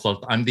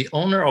Karlfeldt. I'm the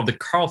owner of the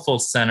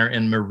Karlfeldt Center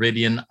in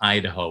Meridian,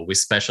 Idaho. We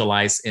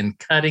specialize in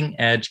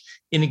cutting-edge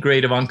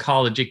integrative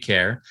oncology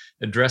care,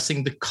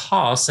 addressing the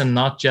cause and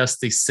not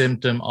just the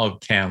symptom of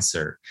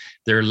cancer.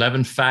 There are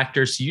 11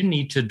 factors you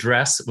need to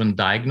address when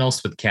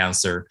diagnosed with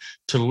cancer.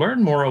 To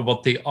learn more of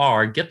what they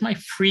are, get my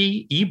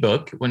free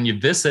ebook when you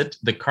visit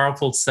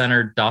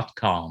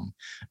thekarlfeldtcenter.com.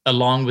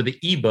 Along with the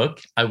ebook,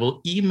 I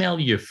will email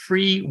you a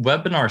free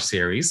webinar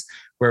series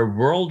where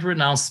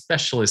world-renowned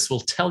specialists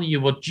will tell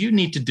you what you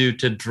need to do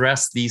to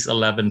address these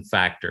 11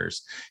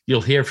 factors.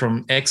 You'll hear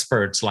from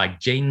experts like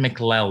Jane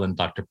McClellan,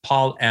 Dr.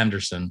 Paul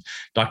Anderson,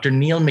 Dr.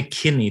 Neil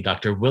McKinney,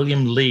 Dr.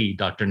 William Lee,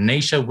 Dr.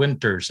 Nasha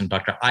Winters, and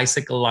Dr.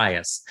 Isaac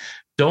Elias.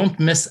 Don't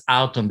miss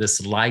out on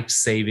this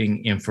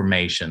life-saving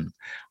information.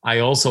 I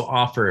also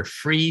offer a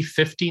free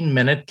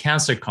 15-minute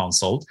cancer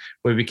consult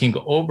where we can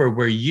go over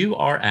where you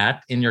are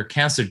at in your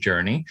cancer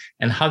journey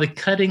and how the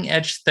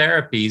cutting-edge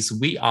therapies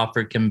we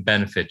offer can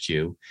benefit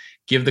you.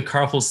 Give the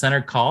Karlfeldt Center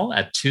a call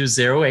at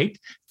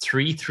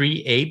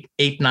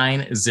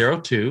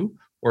 208-338-8902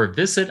 or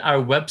visit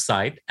our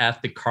website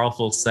at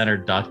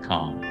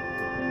thekarlfeldtcenter.com.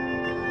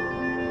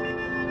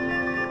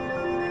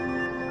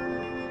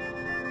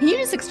 Can you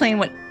just explain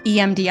what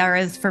EMDR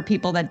is for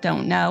people that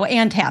don't know,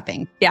 and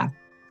tapping? Yeah.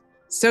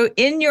 So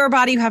in your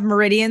body, you have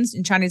meridians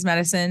in Chinese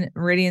medicine,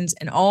 meridians,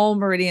 and all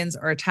meridians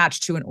are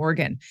attached to an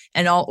organ.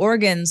 And all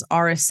organs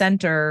are a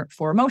center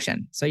for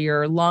emotion. So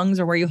your lungs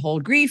are where you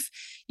hold grief.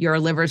 Your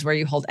liver is where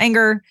you hold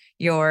anger.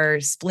 Your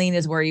spleen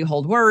is where you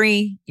hold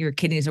worry. Your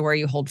kidneys are where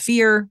you hold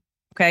fear.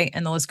 Okay.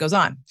 And the list goes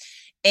on.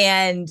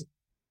 And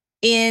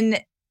in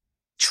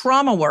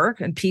trauma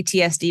work and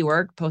PTSD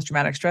work,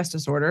 post-traumatic stress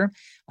disorder,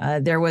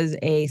 there was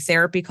a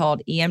therapy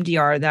called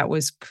EMDR that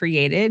was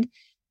created,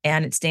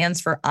 and it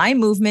stands for eye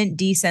movement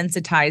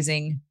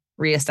desensitizing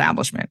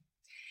reestablishment.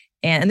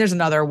 And there's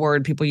another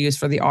word people use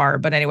for the R,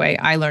 but anyway,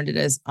 I learned it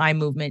as eye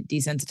movement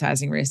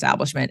desensitizing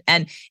reestablishment.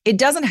 And it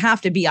doesn't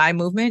have to be eye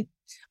movement.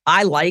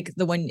 I like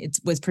the one it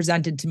was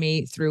presented to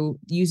me through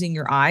using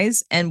your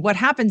eyes. And what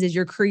happens is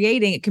you're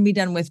creating, it can be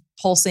done with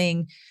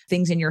pulsing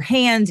things in your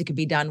hands. It can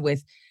be done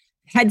with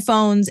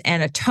headphones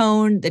and a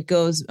tone that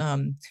goes,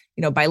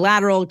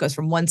 bilateral. It goes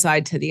from one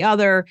side to the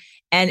other.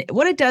 And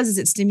what it does is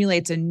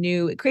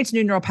it creates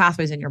new neural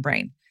pathways in your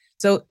brain.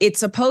 So it's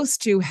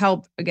supposed to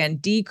help, again,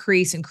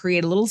 decrease and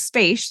create a little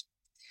space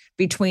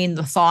between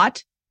the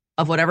thought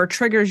of whatever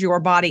triggers your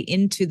body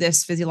into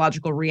this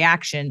physiological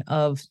reaction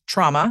of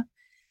trauma,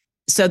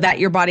 so that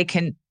your body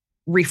can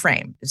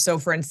reframe. So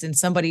for instance,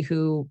 somebody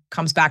who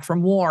comes back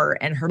from war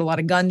and heard a lot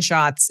of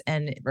gunshots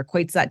and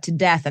equates that to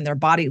death, and their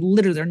body,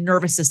 literally their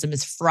nervous system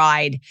is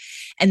fried.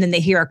 And then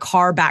they hear a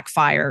car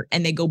backfire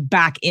and they go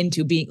back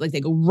into being like, they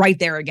go right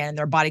there again and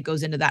their body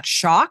goes into that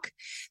shock.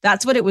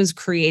 That's what it was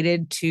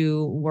created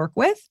to work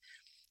with.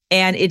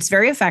 And it's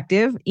very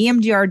effective.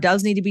 EMDR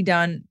does need to be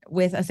done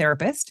with a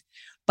therapist,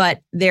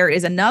 but there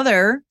is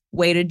another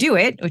way to do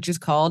it, which is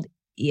called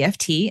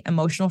EFT,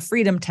 emotional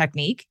freedom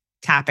technique,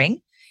 tapping.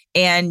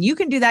 And you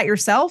can do that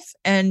yourself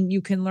and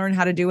you can learn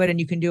how to do it and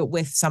you can do it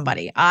with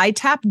somebody. I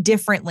tap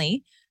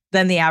differently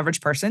than the average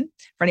person.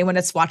 For anyone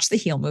that's watched the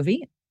Heal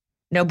movie,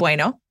 no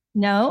bueno.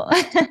 No.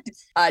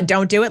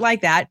 Don't do it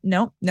like that.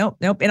 Nope.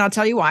 And I'll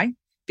tell you why.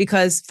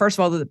 Because first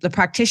of all, the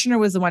practitioner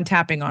was the one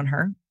tapping on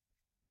her.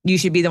 You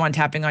should be the one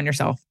tapping on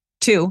yourself.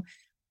 2,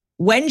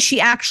 when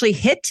she actually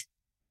hit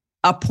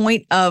a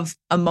point of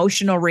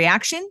emotional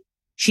reaction,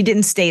 she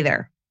didn't stay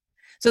there.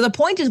 So the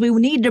point is we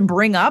need to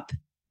bring up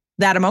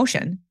that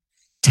emotion,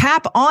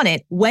 tap on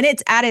it when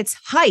it's at its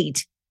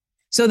height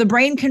so the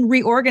brain can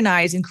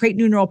reorganize and create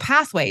new neural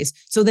pathways.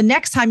 So the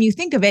next time you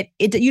think of it,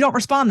 you don't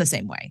respond the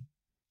same way.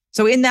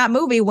 So in that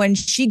movie, when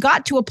she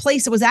got to a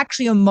place that was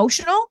actually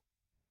emotional,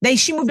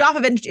 she moved off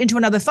of it into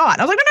another thought.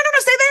 I was like, no,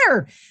 stay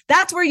there.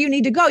 That's where you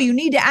need to go. You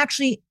need to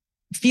actually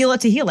feel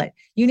it to heal it.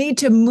 You need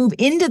to move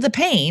into the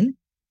pain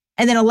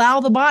and then allow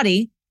the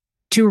body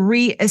to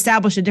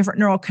reestablish a different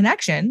neural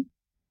connection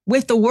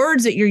with the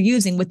words that you're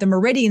using, with the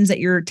meridians that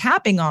you're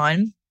tapping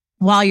on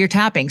while you're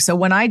tapping. So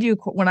when I do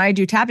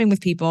tapping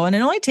with people, and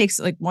it only takes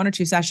like 1 or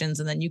 2 sessions,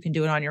 and then you can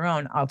do it on your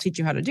own. I'll teach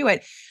you how to do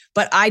it.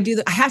 But I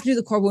have to do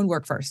the core wound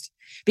work first,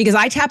 because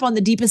I tap on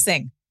the deepest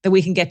thing that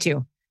we can get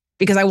to,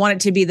 because I want it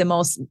to be the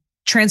most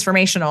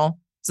transformational.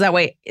 So that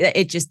way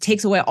it just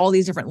takes away all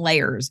these different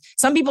layers.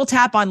 Some people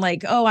tap on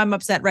like, oh, I'm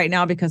upset right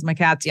now because my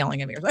cat's yelling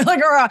at me, or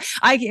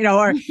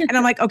and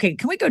I'm like, okay,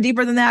 can we go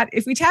deeper than that?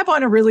 If we tap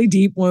on a really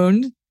deep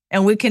wound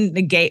and we can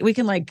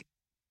like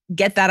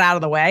get that out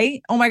of the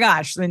way, oh my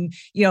gosh, then,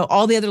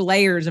 all the other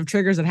layers of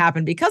triggers that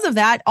happen because of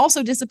that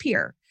also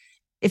disappear.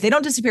 If they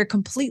don't disappear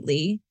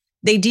completely,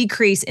 they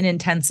decrease in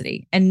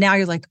intensity. And now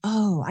you're like,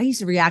 oh, I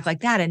used to react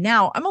like that. And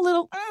now I'm a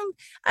little,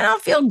 I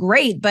don't feel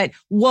great, but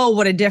whoa,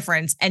 what a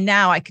difference. And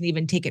now I can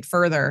even take it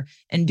further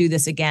and do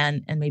this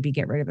again and maybe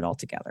get rid of it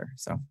altogether.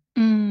 So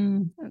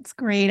that's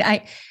great.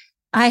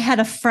 I had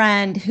a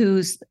friend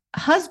whose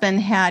husband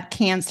had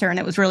cancer and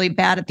it was really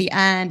bad at the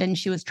end, and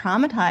she was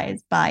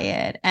traumatized by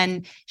it.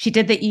 And she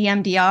did the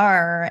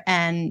EMDR,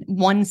 and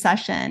one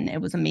session, it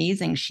was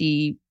amazing.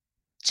 She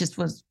just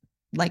was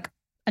like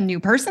a new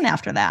person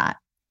after that.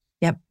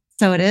 Yep.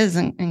 So it is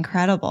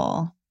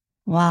incredible.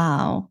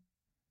 Wow.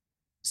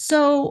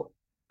 So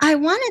I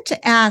wanted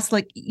to ask,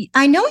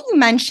 I know you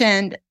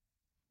mentioned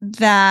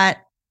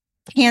that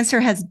cancer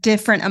has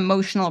different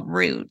emotional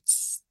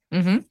roots.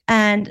 Mm-hmm.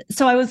 And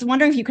so I was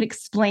wondering if you could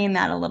explain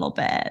that a little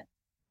bit.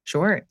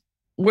 Sure.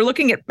 We're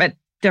looking at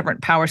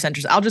different power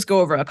centers. I'll just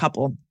go over a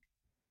couple.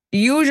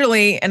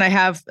 Usually, and I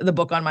have the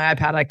book on my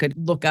iPad, I could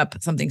look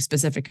up something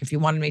specific if you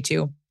wanted me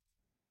to.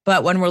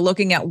 But when we're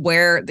looking at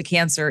where the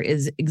cancer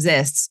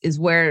exists is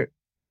where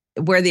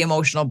the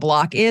emotional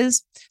block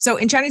is. So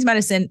in Chinese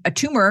medicine, a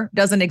tumor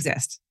doesn't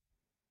exist.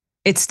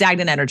 It's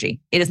stagnant energy.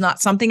 It is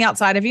not something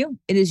outside of you.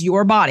 It is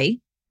your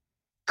body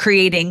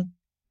creating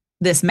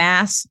this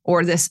mass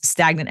or this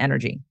stagnant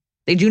energy.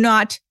 They do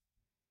not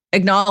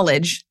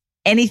acknowledge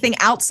anything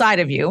outside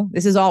of you.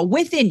 This is all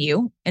within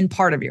you and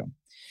part of you.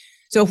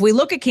 So if we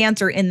look at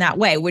cancer in that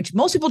way, which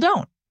most people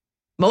don't,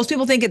 most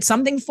people think it's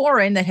something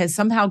foreign that has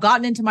somehow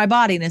gotten into my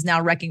body and is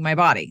now wrecking my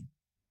body.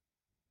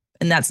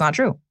 And that's not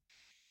true.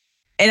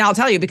 And I'll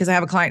tell you, because I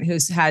have a client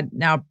who's had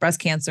now breast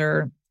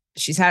cancer.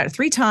 She's had it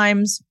 3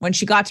 times. When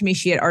she got to me,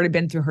 she had already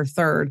been through her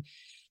 3rd,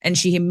 and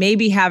she may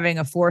be having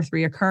a 4th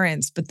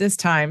reoccurrence. But this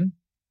time,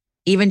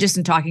 even just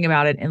in talking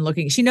about it and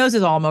looking, she knows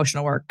it's all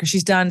emotional work because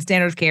she's done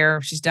standard of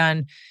care. She's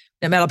done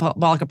the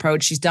metabolic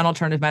approach. She's done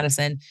alternative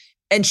medicine.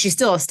 And she's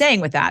still staying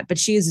with that, but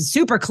she is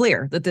super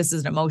clear that this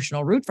is an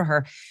emotional root for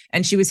her.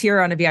 And she was here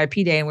on a VIP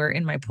day and we were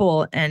in my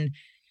pool,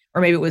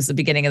 or maybe it was the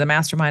beginning of the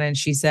mastermind. And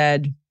she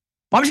said,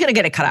 well, I'm just going to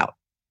get it cut out.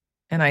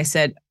 And I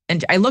said,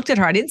 and I looked at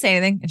her, I didn't say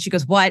anything. And she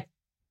goes, what?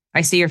 I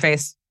see your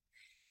face.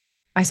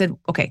 I said,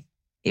 okay,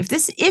 if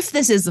this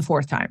is the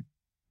 4th time,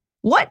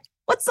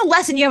 what's the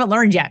lesson you haven't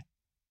learned yet?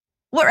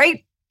 What,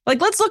 right? Like,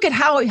 let's look at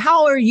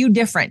how are you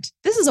different?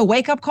 This is a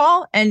wake up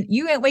call and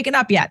you ain't waking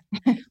up yet.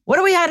 What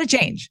do we have to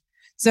change?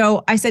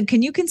 So I said,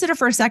 can you consider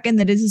for a second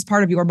that this is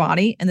part of your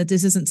body and that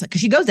this isn't, because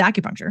she goes to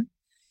acupuncture,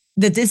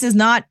 that this is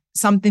not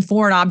something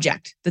foreign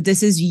object, that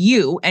this is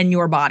you and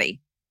your body.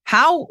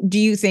 How do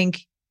you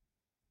think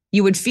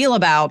you would feel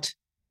about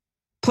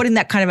putting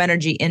that kind of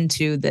energy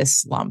into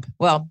this lump?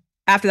 Well,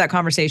 after that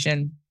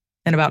conversation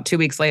and about 2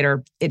 weeks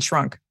later, it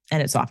shrunk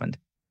and it softened.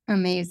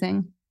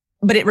 Amazing.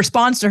 But it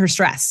responds to her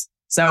stress.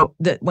 So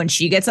that when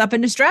she gets up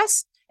into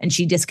stress and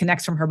she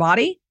disconnects from her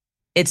body,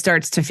 it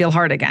starts to feel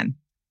hard again.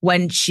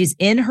 When she's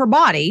in her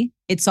body,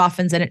 it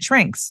softens and it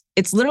shrinks.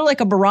 It's literally like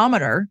a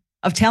barometer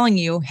of telling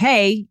you,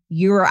 hey,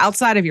 you're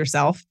outside of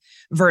yourself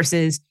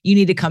versus you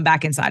need to come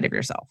back inside of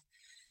yourself.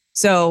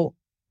 So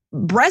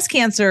breast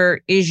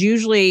cancer is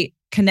usually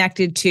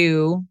connected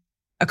to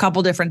a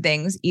couple different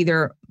things,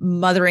 either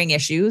mothering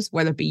issues,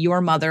 whether it be your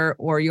mother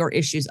or your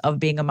issues of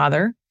being a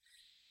mother,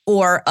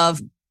 or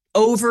of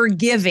over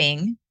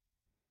giving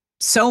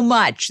so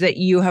much that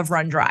you have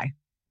run dry.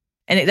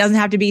 And it doesn't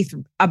have to be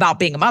about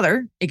being a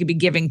mother. It could be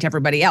giving to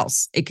everybody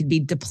else. It could be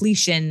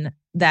depletion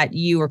that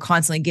you are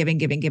constantly giving,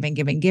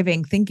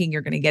 thinking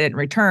you're going to get it in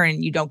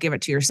return. You don't give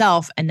it to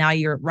yourself. And now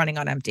you're running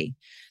on empty.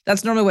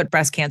 That's normally what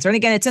breast cancer. And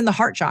again, it's in the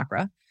heart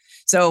chakra.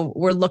 So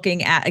we're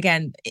looking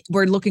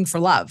for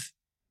love.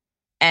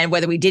 And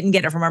whether we didn't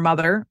get it from our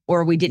mother,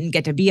 or we didn't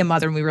get to be a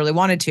mother and we really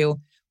wanted to,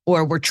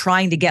 or we're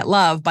trying to get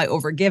love by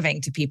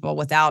overgiving to people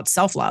without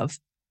self-love,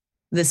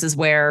 this is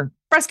where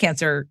breast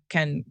cancer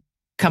can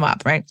come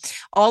up, right?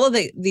 All of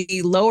the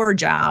lower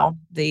jiao,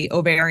 the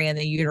ovarian,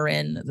 the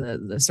uterine,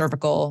 the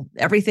cervical,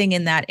 everything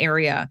in that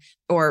area,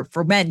 or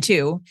for men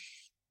too.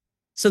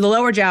 So the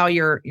lower jiao,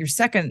 your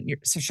second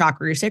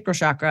chakra, your sacral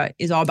chakra,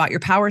 is all about your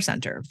power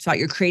center. It's about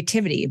your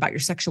creativity, about your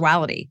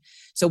sexuality.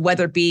 So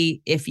whether it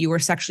be if you were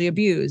sexually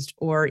abused,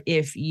 or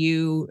if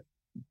you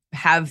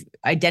have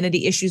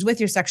identity issues with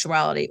your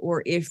sexuality,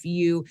 or if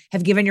you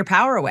have given your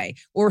power away,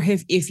 or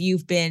if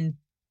you've been,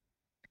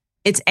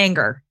 it's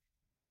anger.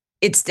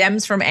 It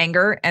stems from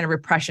anger and a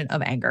repression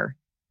of anger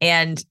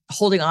and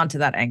holding on to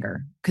that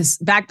anger. Because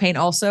back pain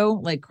also,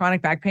 like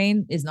chronic back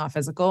pain, is not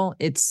physical.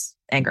 It's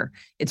anger.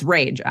 It's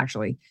rage,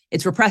 actually.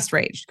 It's repressed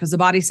rage, because the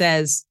body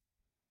says,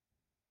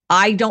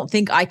 I don't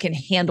think I can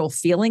handle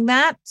feeling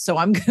that. So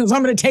I'm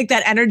going to take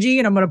that energy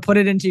and I'm going to put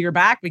it into your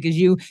back, because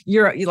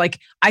you're like,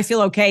 I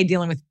feel okay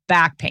dealing with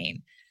back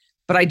pain,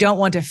 but I don't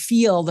want to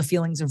feel the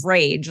feelings of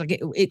rage,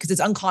 like because it's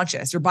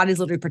unconscious. Your body's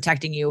literally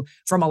protecting you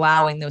from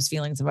allowing those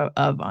feelings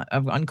of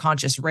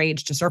unconscious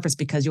rage to surface,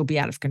 because you'll be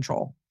out of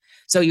control.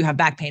 So you have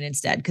back pain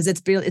instead, because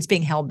it's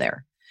being held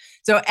there.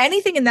 So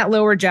anything in that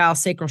lower jiao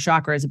sacral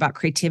chakra is about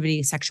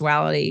creativity,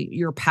 sexuality,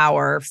 your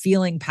power,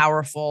 feeling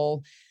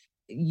powerful,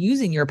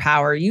 using your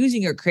power,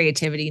 using your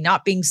creativity,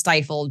 not being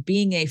stifled,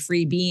 being a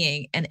free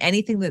being. And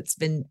anything that's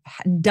been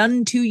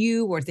done to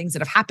you, or things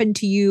that have happened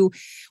to you,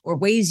 or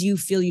ways you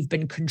feel you've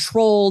been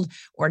controlled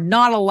or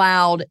not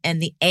allowed,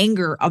 and the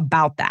anger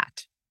about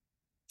that.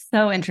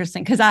 So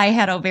interesting, because I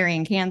had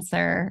ovarian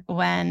cancer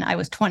when I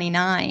was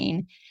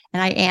 29,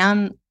 and I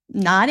am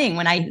nodding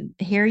when I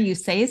hear you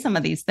say some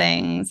of these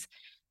things.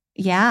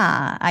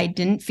 Yeah, I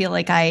didn't feel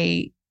like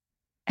I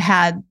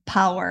had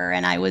power,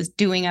 and I was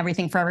doing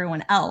everything for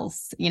everyone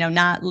else,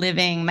 not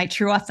living my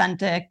true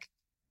authentic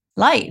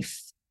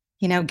life,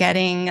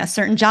 getting a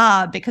certain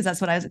job because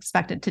that's what I was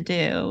expected to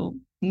do,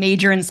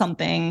 major in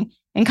something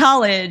in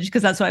college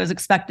because that's what I was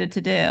expected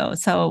to do.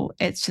 So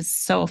it's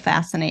just so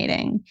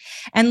fascinating.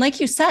 And like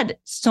you said,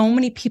 so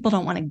many people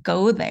don't want to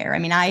go there. I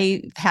mean,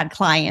 I've had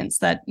clients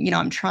that,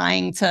 I'm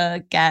trying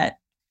to get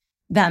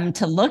them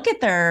to look at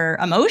their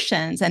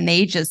emotions, and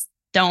they just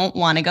don't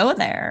want to go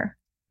there.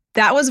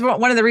 That was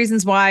one of the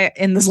reasons why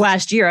in this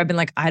last year, I've been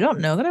like, I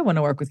don't know that I want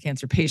to work with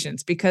cancer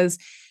patients, because,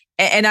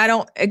 and I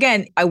don't,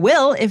 again, I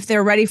will if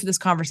they're ready for this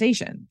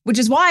conversation, which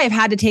is why I've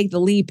had to take the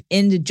leap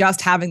into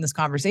just having this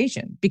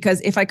conversation.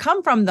 Because if I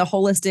come from the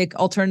holistic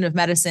alternative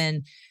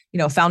medicine,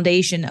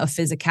 foundation of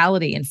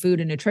physicality and food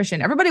and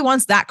nutrition, everybody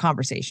wants that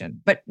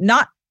conversation, but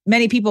not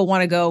many people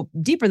want to go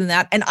deeper than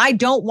that. And I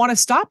don't want to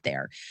stop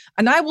there.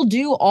 And I will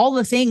do all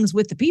the things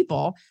with the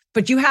people,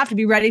 but you have to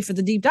be ready for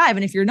the deep dive.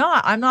 And if you're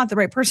not, I'm not the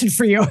right person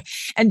for you.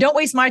 And don't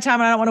waste my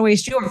time. And I don't want to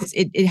waste yours.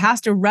 It has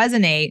to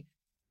resonate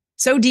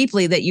so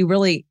deeply that you're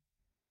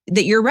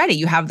ready.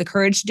 You have the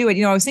courage to do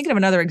it. I was thinking of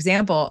another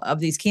example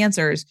of these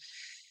cancers.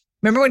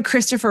 Remember when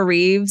Christopher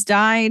Reeves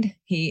died?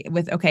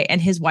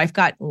 And his wife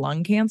got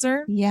lung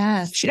cancer?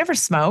 Yes. She never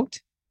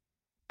smoked,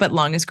 but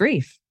lung is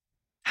grief.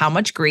 How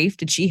much grief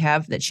did she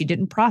have that she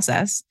didn't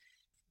process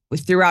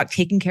throughout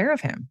taking care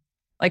of him?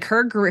 Like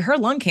her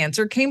lung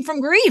cancer came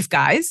from grief,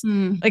 guys.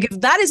 Like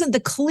if that isn't the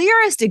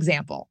clearest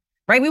example,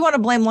 right? We want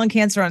to blame lung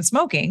cancer on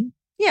smoking.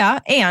 Yeah.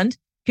 And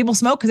people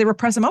smoke because they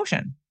repress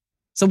emotion.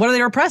 So what are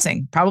they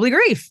repressing? Probably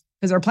grief,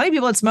 because there are plenty of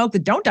people that smoke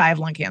that don't die of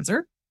lung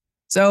cancer.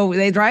 So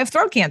they die of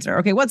throat cancer.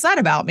 Okay. What's that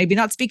about? Maybe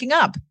not speaking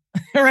up,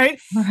 right?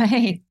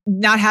 Right.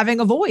 Not having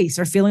a voice,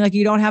 or feeling like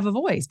you don't have a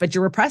voice, but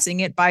you're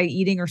repressing it by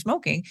eating or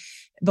smoking.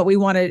 But we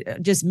want to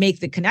just make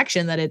the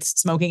connection that it's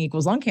smoking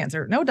equals lung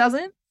cancer. No, it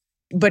doesn't.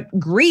 But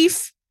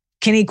grief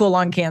can equal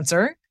lung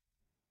cancer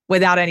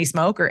without any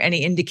smoke or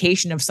any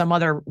indication of some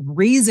other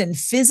reason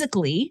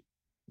physically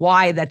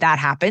why that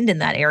happened in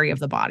that area of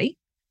the body.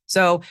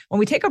 So when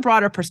we take a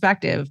broader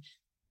perspective,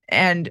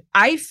 and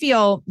I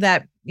feel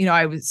that,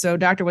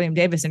 Dr. William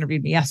Davis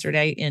interviewed me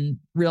yesterday in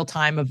real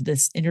time of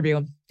this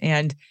interview.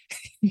 And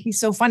he's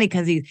so funny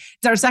because it's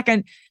our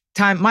second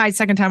time, my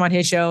second time on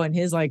his show, and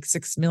his like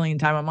 6 million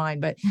time on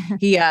mine. But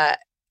he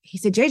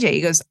said, JJ,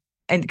 he goes,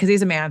 and because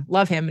he's a man,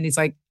 love him. And he's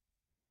like,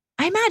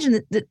 I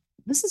imagine that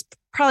this is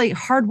probably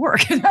hard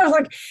work. And I was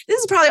like, this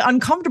is probably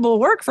uncomfortable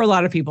work for a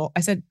lot of people.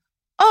 I said,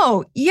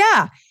 oh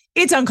yeah,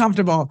 It's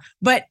uncomfortable,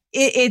 but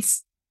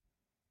it's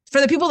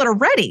for the people that are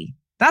ready.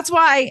 That's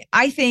why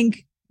I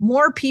think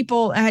more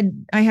people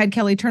I had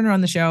Kelly Turner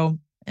on the show,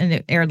 and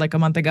it aired like a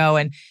month ago.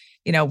 And,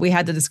 we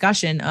had the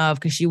discussion of,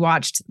 because she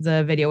watched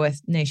the video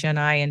with Nisha and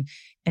I,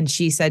 and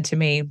she said to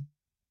me,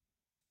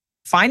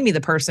 find me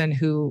the person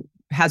who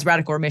has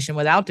radical remission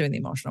without doing the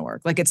emotional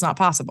work. Like, it's not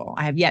possible.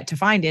 I have yet to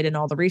find it in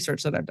all the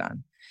research that I've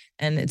done.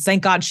 And it's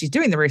thank God she's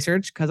doing the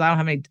research, because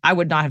I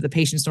would not have the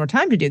patience nor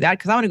time to do that,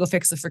 because I want to go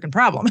fix the freaking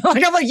problem.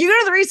 I'm like, you go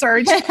to the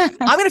research.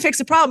 I'm going to fix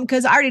the problem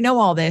because I already know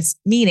all this.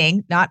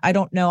 Meaning, I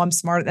don't know, I'm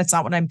smart. That's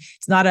not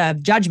it's not a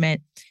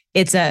judgment.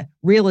 It's a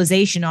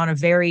realization on a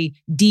very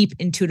deep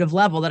intuitive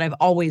level that I've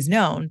always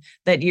known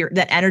that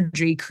that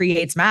energy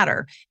creates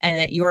matter, and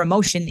that your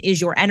emotion is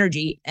your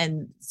energy.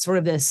 And sort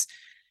of this,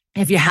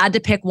 if you had to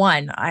pick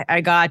one,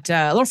 I got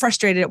a little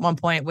frustrated at one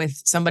point with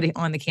somebody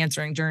on the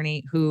cancering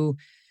journey who,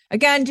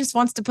 again, just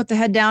wants to put the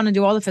head down and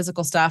do all the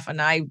physical stuff.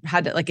 And I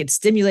had to, it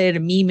stimulated a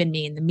meme in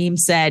me. And the meme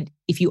said,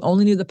 if you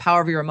only knew the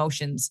power of your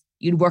emotions,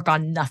 you'd work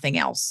on nothing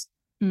else.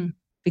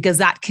 Because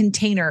that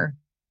container,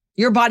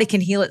 your body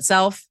can heal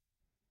itself,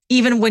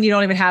 even when you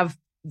don't even have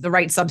the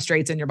right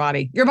substrates in your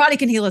body. Your body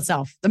can heal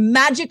itself. The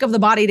magic of the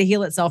body to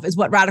heal itself is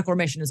what radical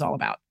remission is all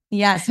about.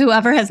 Yes.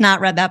 Whoever has not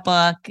read that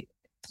book,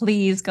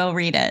 please go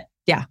read it.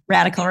 Yeah.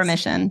 Radical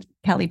Remission,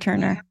 Kelly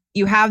Turner.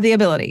 You have the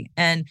ability,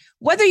 and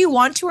whether you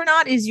want to or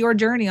not is your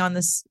journey in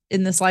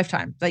this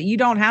lifetime. But you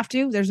don't have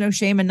to. There's no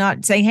shame in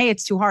not saying, hey,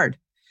 it's too hard.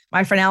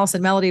 My friend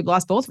Allison Melody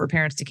lost both of her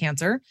parents to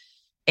cancer,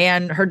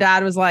 and her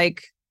dad was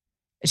like,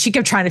 she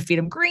kept trying to feed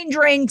him green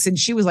drinks, and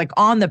she was like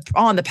on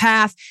the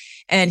path,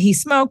 and he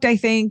smoked, I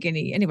think. And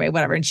anyway,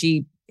 whatever. And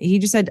he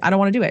just said, I don't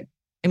want to do it.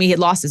 I mean, he had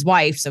lost his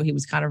wife, so he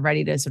was kind of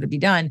ready to sort of be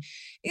done.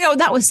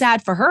 That was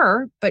sad for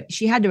her, but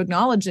she had to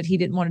acknowledge that he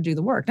didn't want to do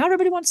the work. Not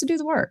everybody wants to do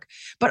the work.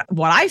 But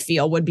what I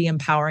feel would be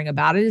empowering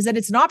about it is that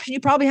it's an option you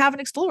probably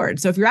haven't explored.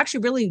 So if you actually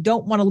really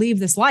don't want to leave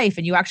this life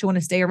and you actually want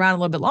to stay around a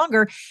little bit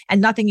longer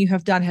and nothing you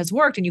have done has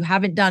worked and you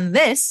haven't done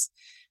this,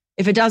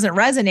 if it doesn't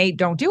resonate,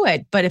 don't do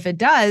it. But if it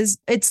does,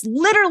 it's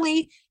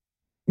literally,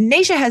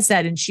 Nisha has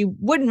said, and she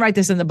wouldn't write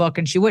this in the book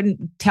and she wouldn't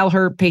tell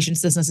her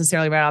patients this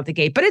necessarily right out the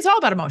gate, but it's all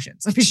about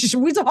emotions.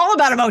 It's all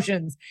about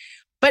emotions.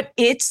 But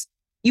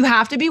you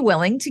have to be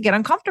willing to get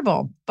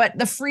uncomfortable. But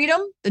the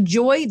freedom, the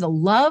joy, the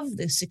love,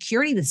 the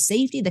security, the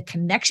safety, the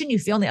connection you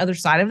feel on the other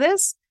side of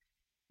this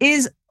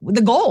is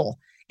the goal.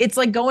 It's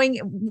like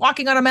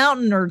walking on a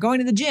mountain or going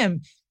to the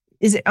gym.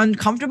 Is it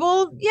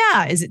uncomfortable?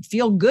 Yeah. Is it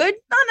feel good?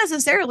 Not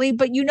necessarily,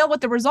 but you know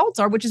what the results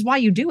are, which is why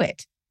you do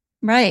it.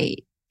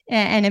 Right.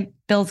 And it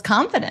builds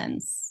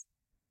confidence.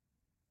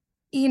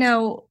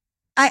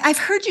 I've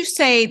heard you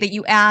say that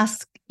you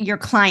ask your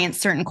clients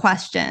certain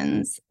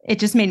questions. It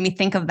just made me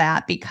think of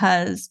that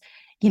because,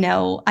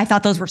 I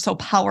thought those were so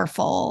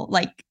powerful.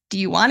 Like, do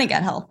you want to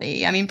get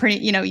healthy? I mean,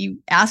 you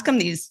ask them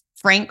these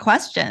frank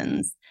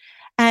questions.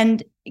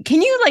 And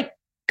can you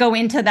go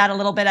into that a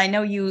little bit? I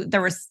know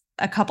there was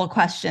a couple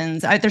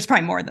questions. There's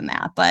probably more than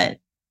that, but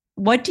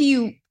what do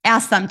you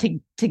ask them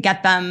to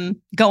get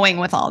them going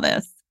with all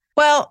this?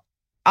 Well,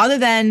 other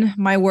than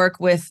my work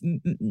with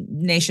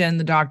Nisha and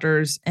the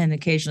doctors and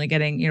occasionally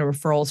getting,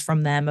 referrals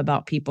from them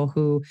about people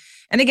who,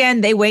 and again,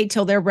 they wait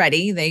till they're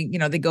ready. They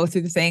go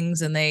through the things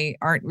and their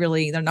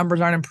numbers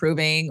aren't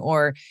improving,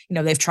 or,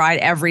 they've tried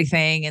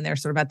everything and they're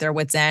sort of at their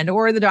wit's end,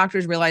 or the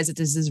doctors realize that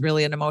this is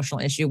really an emotional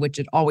issue, which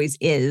it always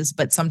is.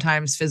 But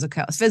sometimes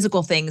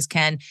physical things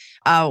can,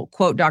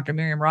 quote Dr.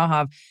 Miriam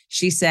Rahav,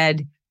 she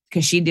said,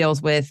 because she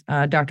deals with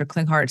Dr.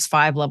 Klinghart's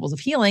 5 levels of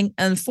healing.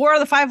 And 4 of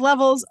the 5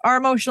 levels are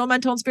emotional,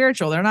 mental, and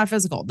spiritual. They're not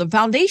physical. The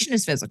foundation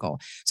is physical.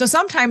 So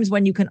sometimes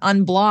when you can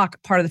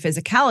unblock part of the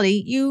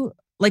physicality, you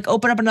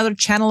open up another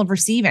channel of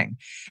receiving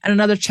and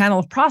another channel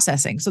of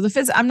processing. So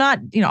I'm not,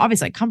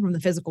 obviously I come from the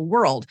physical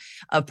world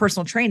of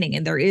personal training,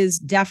 and there is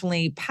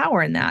definitely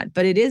power in that,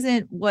 but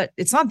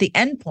it's not the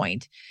end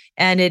point.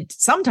 And it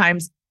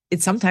sometimes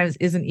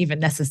isn't even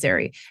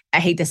necessary. I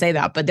hate to say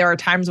that, but there are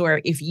times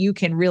where if you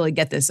can really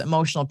get this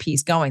emotional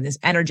piece going, this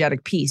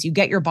energetic piece, you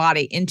get your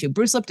body into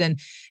Bruce Lipton.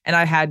 And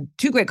I had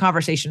 2 great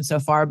conversations so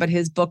far, but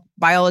his book,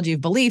 Biology of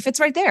Belief, it's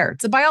right there.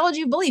 It's the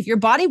biology of belief. Your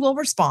body will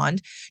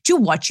respond to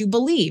what you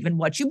believe, and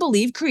what you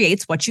believe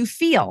creates what you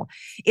feel.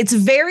 It's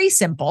very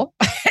simple,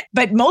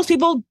 but most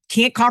people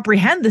can't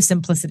comprehend the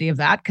simplicity of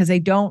that because they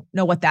don't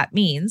know what that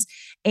means.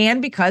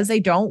 And because they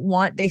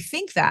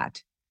think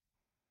that.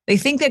 They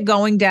think that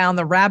going down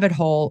the rabbit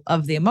hole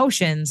of the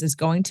emotions is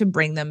going to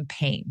bring them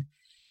pain.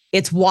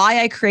 It's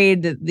why I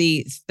created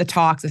the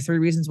talk, the 3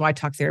 reasons why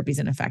talk therapy is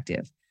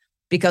ineffective.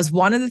 Because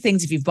one of the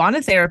things, if you've gone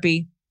to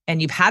therapy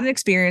and you've had an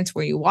experience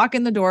where you walk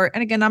in the door,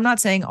 and again, I'm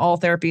not saying all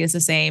therapy is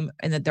the same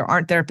and that there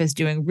aren't therapists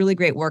doing really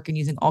great work and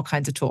using all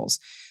kinds of tools.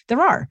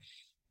 There are.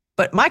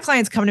 But my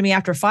clients come to me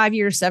after 5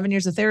 years, 7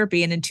 years of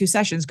therapy, and in 2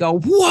 sessions go,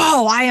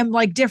 whoa, I am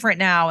different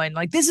now. And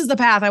this is the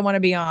path I want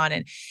to be on.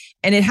 And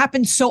it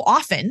happens so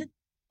often.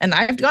 And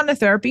I've gone to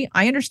therapy.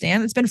 I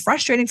understand. It's been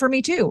frustrating for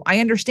me too. I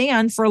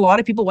understand for a lot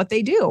of people what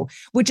they do,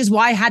 which is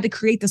why I had to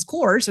create this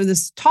course or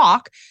this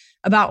talk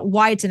about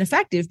why it's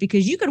ineffective,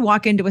 because you could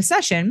walk into a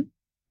session,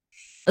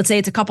 let's say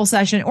it's a couple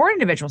session or an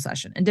individual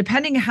session. And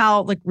depending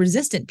how like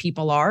resistant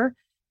people are,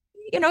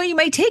 you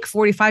may take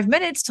 45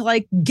 minutes to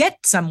like get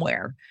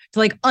somewhere, to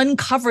like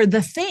uncover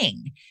the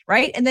thing,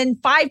 right? And then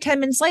 5-10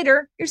 minutes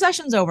later, your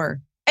session's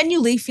over and you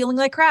leave feeling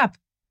like crap.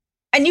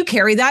 And you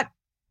carry that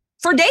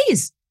for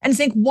days and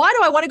think, why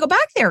do I want to go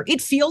back there?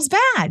 It feels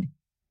bad.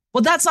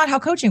 Well, that's not how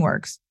coaching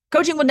works.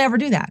 Coaching will never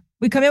do that.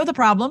 We come in with a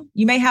problem.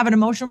 You may have an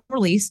emotional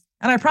release,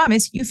 and I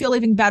promise you feel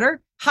even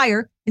better,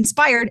 higher,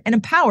 inspired, and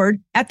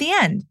empowered at the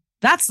end.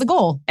 That's the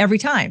goal every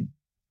time.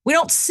 We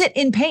don't sit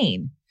in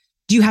pain.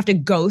 Do you have to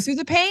go through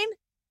the pain?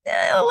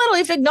 A little. You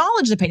have to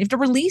acknowledge the pain. You have to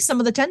release some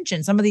of the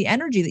tension, some of the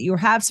energy that you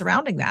have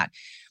surrounding that.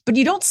 But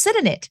you don't sit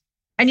in it.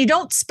 And you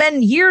don't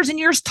spend years and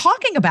years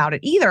talking about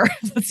it either.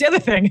 That's the other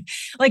thing.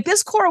 Like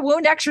this core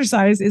wound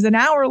exercise is an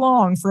hour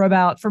long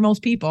for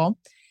most people.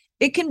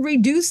 It can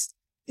reduce,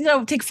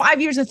 take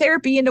 5 years of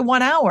therapy into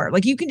 1 hour.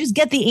 Like you can just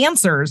get the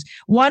answers.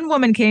 One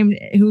woman came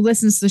who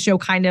listens to the show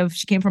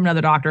she came from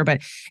another doctor,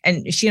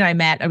 and she and I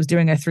met. I was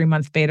doing a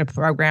 3-month beta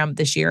program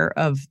this year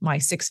of my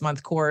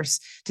 6-month course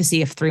to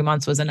see if 3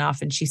 months was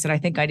enough. And she said, I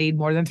think I need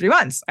more than 3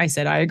 months. I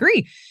said, I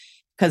agree,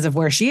 because of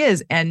where she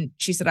is. And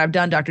she said, I've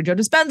done Dr. Joe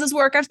Dispenza's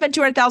work. I've spent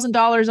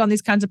 $200,000 on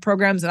these kinds of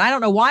programs. And I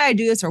don't know why I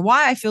do this or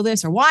why I feel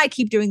this or why I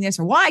keep doing this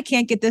or why I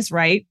can't get this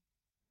right.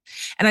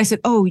 And I said,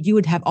 oh, you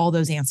would have all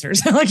those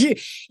answers. Like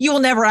you will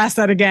never ask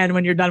that again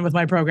when you're done with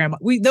my program.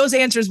 Those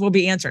answers will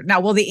be answered.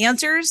 Now, will the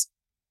answers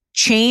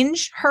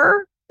change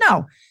her?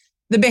 No.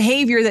 The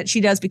behavior that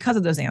she does because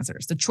of those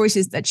answers, the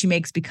choices that she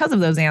makes because of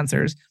those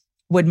answers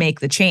would make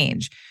the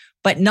change.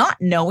 But not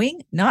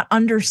knowing, not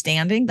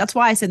understanding, that's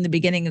why I said in the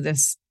beginning of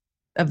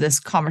this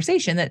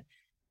conversation that,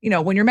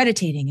 when you're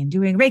meditating and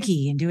doing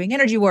Reiki and doing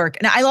energy work,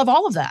 and I love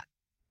all of that.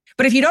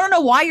 But if you don't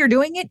know why you're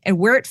doing it and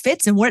where it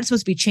fits and what it's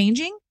supposed to be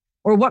changing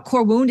or what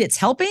core wound it's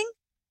helping,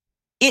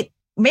 it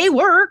may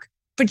work,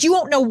 but you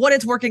won't know what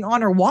it's working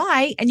on or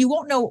why. And you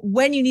won't know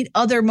when you need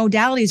other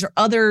modalities or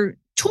other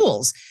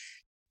tools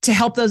to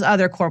help those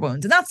other core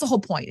wounds. And that's the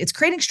whole point. It's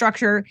creating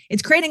structure.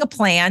 It's creating a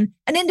plan,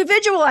 an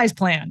individualized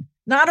plan,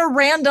 not a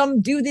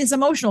random do this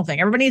emotional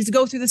thing. Everybody needs to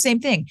go through the same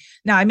thing.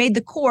 Now, I made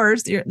the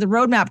course, the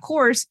roadmap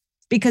course,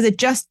 because it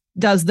just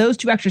does those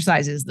 2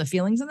 exercises, the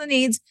feelings and the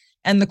needs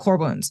and the core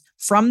wounds.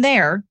 From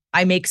there,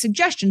 I make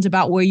suggestions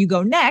about where you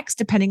go next,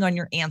 depending on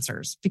your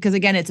answers. Because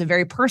again, it's a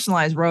very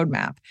personalized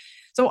roadmap.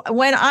 So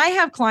when I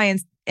have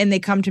clients and they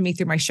come to me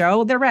through my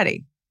show, they're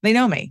ready. They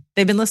know me.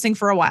 They've been listening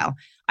for a while.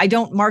 I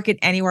don't market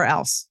anywhere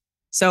else.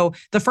 So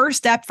the first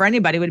step for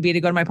anybody would be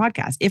to go to my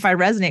podcast. If I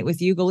resonate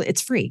with you,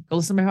 it's free. Go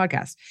listen to my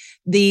podcast.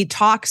 The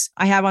talks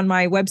I have on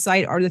my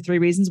website are the 3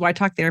 reasons why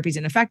talk therapy is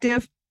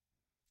ineffective,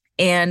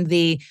 and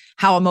the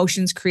how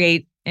emotions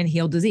create and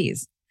heal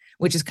disease,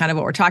 which is kind of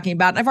what we're talking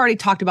about. I've already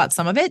talked about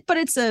some of it, but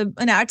it's a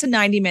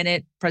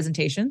 90-minute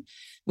presentation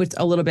with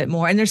a little bit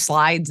more, and there's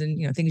slides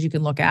and things you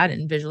can look at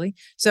and visually.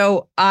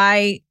 So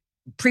I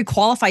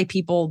pre-qualify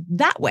people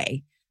that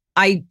way.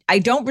 I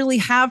don't really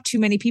have too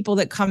many people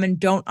that come and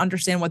don't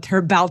understand what they're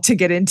about to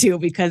get into,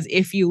 because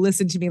if you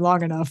listen to me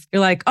long enough, you're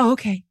like, oh,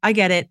 okay, I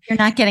get it. You're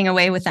not getting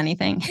away with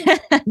anything.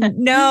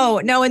 No.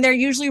 And they're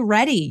usually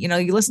ready.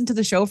 You listen to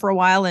the show for a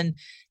while and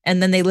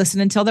then they listen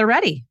until they're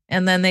ready.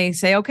 And then they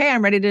say, okay,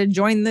 I'm ready to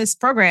join this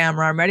program,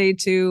 or I'm ready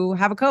to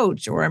have a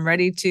coach, or I'm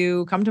ready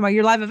to come to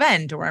your live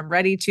event, or I'm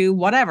ready to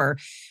whatever.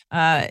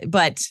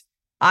 But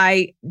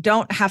I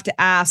don't have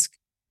to ask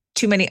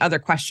too many other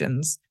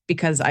questions,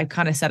 because I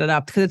kind of set it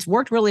up because it's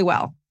worked really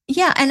well.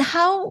 Yeah. And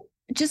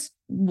just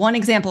one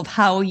example of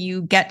how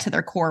you get to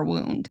their core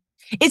wound.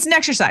 It's an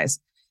exercise.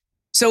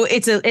 So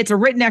it's a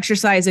written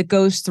exercise that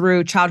goes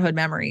through childhood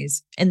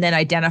memories and then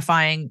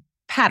identifying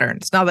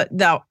patterns.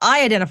 Now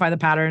I identify the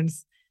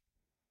patterns,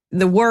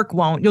 the work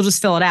won't. You'll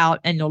just fill it out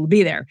and it'll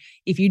be there.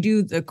 If you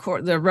do the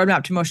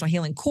Roadmap to Emotional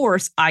Healing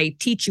course, I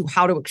teach you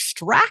how to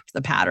extract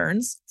the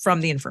patterns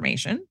from the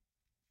information.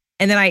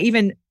 And then I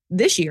even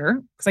this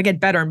year, because I get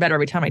better and better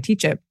every time I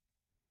teach it,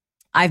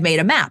 I've made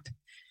a map.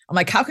 I'm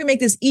like, how can we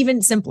make this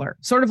even simpler?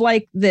 Sort of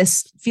like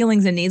this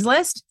feelings and needs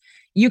list.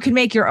 You can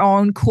make your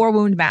own core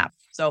wound map.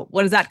 So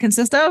what does that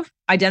consist of?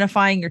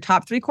 Identifying your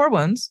top 3 core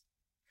wounds.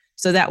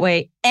 So that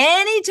way,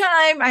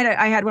 anytime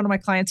I had one of my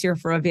clients here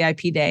for a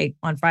VIP day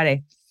on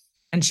Friday,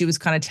 and she was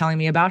kind of telling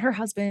me about her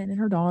husband and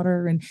her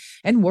daughter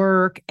and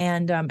work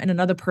and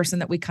another person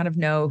that we kind of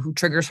know who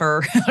triggers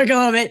her like a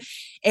little bit.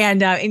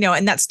 And,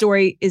 and that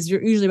story is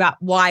usually about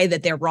why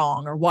that they're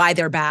wrong or why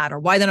they're bad or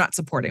why they're not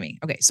supporting me.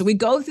 Okay. So we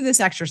go through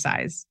this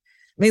exercise.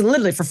 I mean,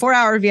 literally for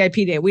 4-hour VIP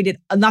day, we did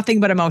nothing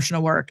but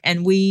emotional work,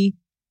 and we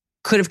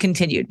could have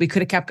continued. We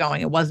could have kept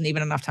going. It wasn't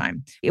even enough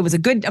time. It was a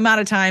good amount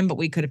of time, but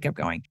we could have kept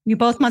going. You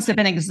both must have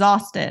been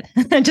exhausted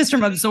just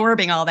from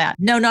absorbing all that.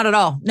 No, not at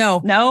all.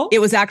 No, it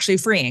was actually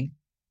freeing,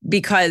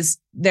 because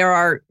there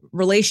are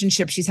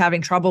relationship she's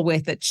having trouble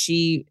with that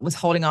she was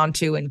holding on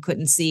to and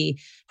couldn't see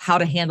how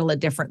to handle it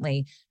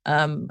differently.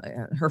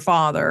 Her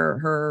father,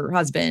 her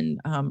husband,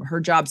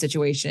 her job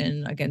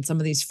situation, again, some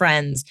of these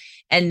friends.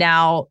 And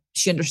now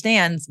she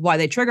understands why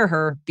they trigger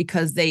her,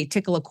 because they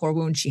tickle a core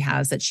wound she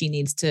has that she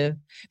needs to,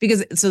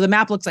 so the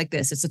map looks like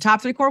this. It's the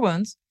top 3 core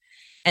wounds.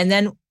 And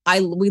then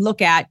we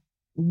look at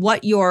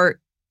what your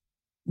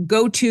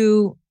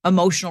go-to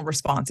emotional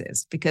response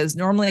is, because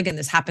normally, again,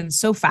 this happens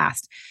so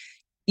fast.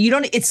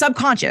 It's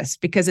subconscious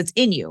because it's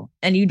in you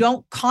and you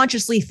don't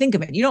consciously think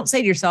of it. You don't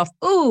say to yourself,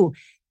 ooh,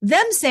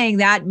 them saying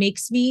that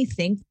makes me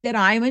think that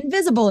I'm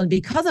invisible. And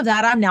because of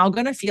that, I'm now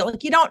going to feel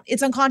like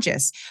it's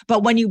unconscious.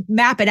 But when you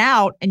map it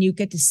out and you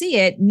get to see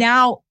it,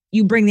 now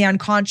you bring the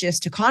unconscious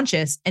to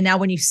conscious. And now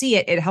when you see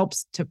it, it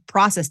helps to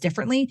process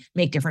differently,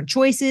 make different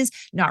choices,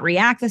 not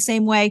react the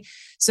same way.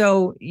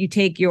 So you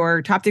take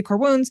your top 3 core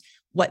wounds,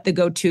 what the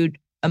go-to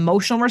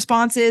emotional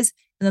response is.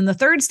 And then the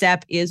third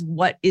step is,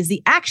 what is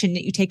the action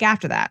that you take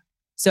after that?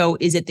 So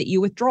is it that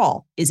you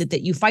withdraw? Is it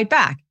that you fight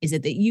back? Is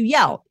it that you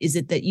yell? Is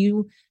it that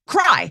you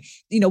cry?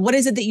 What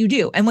is it that you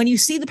do? And when you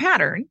see the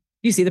pattern,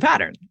 you see the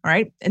pattern. All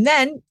right. And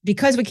then,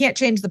 because we can't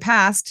change the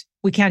past,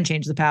 we can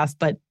change the past,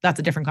 but that's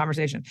a different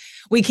conversation.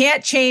 We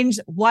can't change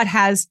what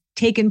has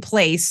taken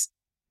place,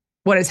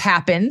 what has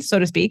happened, so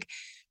to speak,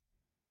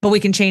 but we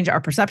can change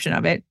our perception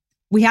of it.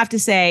 We have to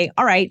say,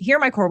 all right, here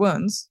are my core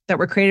wounds that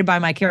were created by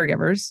my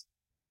caregivers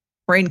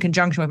or in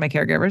conjunction with my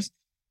caregivers.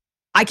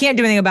 I can't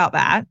do anything about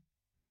that,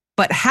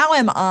 but how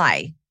am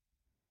I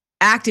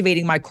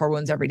activating my core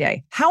wounds every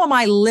day? How am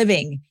I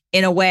living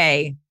in a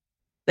way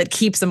that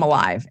keeps them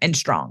alive and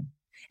strong?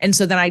 And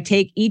so then I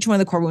take each one of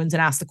the core wounds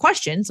and ask the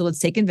question. So let's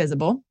take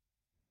invisible.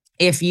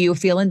 If you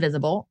feel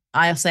invisible,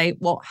 I'll say,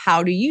 well,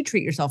 how do you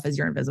treat yourself as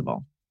you're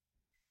invisible?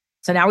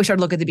 So now we start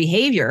to look at the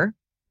behavior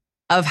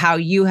of how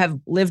you have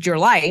lived your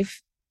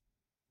life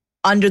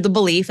under the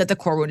belief that the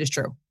core wound is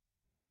true.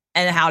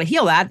 And how to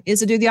heal that is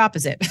to do the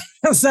opposite.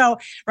 So,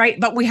 right.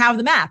 But we have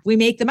the map. We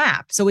make the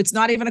map. So it's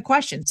not even a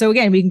question. So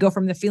again, we can go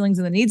from the feelings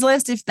and the needs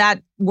list if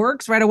that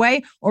works right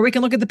away, or we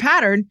can look at the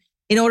pattern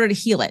in order to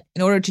heal it,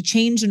 in order to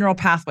change the neural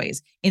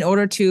pathways, in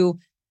order to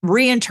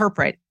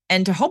reinterpret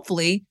and to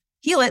hopefully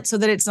heal it so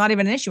that it's not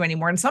even an issue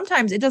anymore. And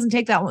sometimes it doesn't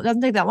take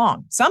that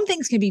long. Some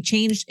things can be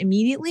changed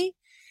immediately.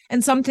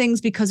 And some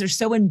things, because they're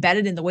so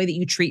embedded in the way that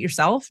you treat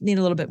yourself, need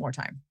a little bit more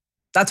time.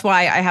 That's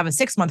why I have a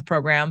 6-month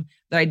program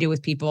that I do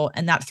with people.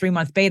 And that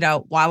 3-month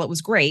beta, while it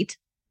was great,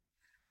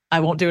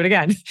 I won't do it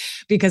again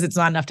because it's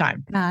not enough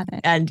time. Got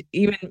it. And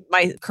even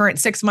my current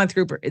 6-month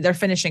group, they're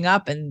finishing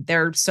up and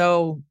it's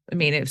so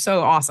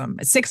awesome.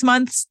 6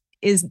 months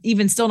is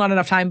even still not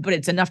enough time, but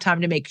it's enough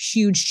time to make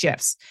huge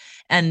shifts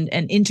and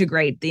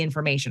integrate the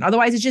information.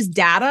 Otherwise, it's just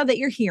data that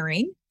you're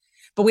hearing.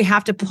 But we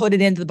have to put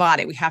it into the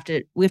body. We have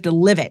to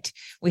live it.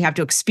 We have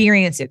to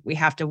experience it. We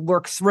have to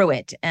work through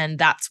it. And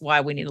that's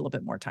why we need a little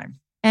bit more time.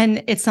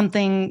 And it's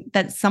something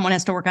that someone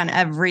has to work on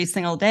every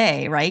single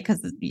day, right?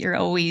 Because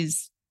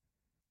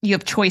you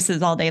have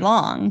choices all day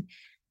long.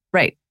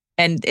 Right.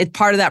 And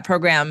part of that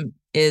program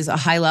is a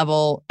high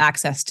level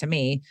access to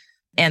me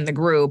and the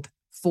group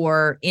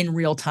for in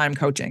real time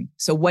coaching.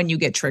 So when you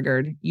get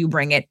triggered, you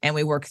bring it and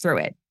we work through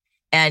it.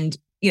 And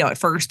at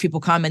first people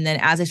come, and then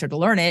as they start to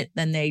learn it,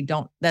 then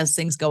those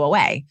things go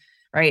away.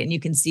 Right. And you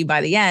can see by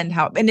the end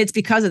and it's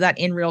because of that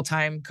in real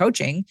time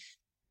coaching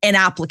and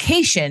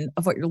application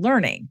of what you're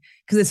learning.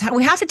 Because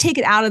we have to take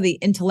it out of the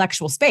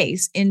intellectual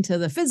space into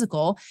the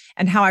physical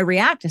and how I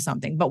react to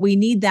something. But we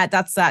need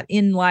that's that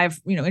in live,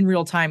 in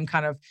real time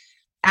kind of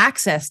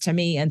access to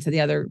me and to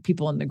the other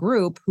people in the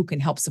group who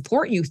can help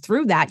support you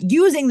through that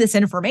using this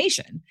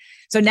information.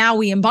 So now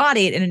we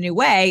embody it in a new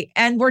way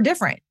and we're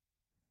different.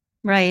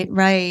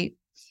 Right.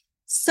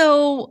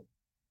 So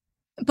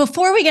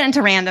before we get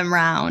into random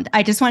round,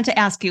 I just want to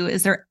ask you,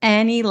 is there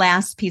any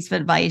last piece of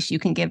advice you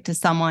can give to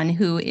someone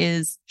who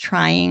is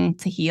trying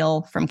to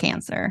heal from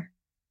cancer?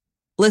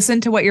 Listen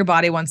to what your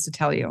body wants to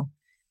tell you.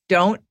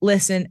 Don't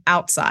listen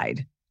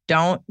outside.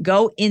 Don't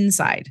go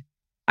inside.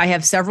 I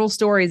have several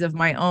stories of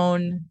my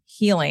own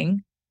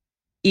healing,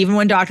 even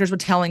when doctors were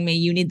telling me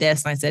you need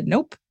this. And I said,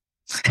 nope,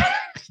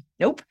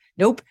 nope.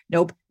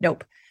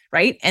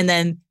 Right. And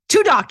then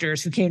 2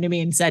 doctors who came to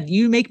me and said,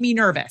 you make me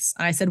nervous.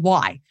 And I said,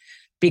 why?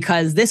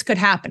 Because this could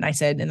happen. I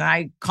said, and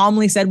I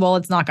calmly said, well,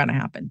 it's not going to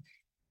happen.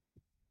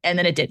 And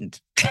then it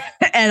didn't.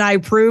 And I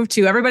proved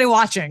to everybody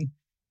watching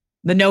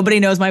that nobody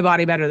knows my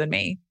body better than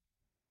me.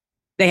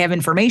 They have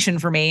information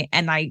for me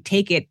and I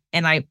take it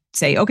and I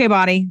say, okay,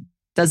 body,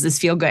 does this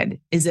feel good?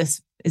 Is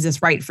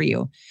this right for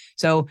you?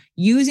 So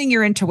using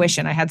your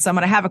intuition, I have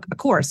a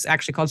course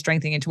actually called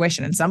Strengthening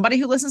Intuition, and somebody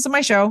who listens to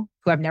my show,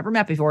 who I've never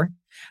met before,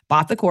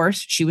 bought the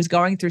course. She was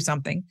going through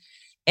something.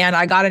 And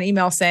I got an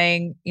email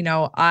saying,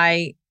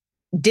 I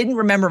didn't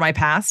remember my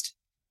past.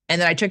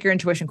 And then I took your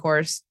intuition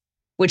course,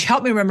 which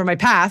helped me remember my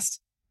past.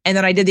 And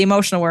then I did the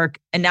emotional work.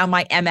 And now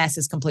my MS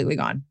is completely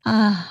gone.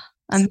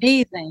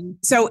 Amazing.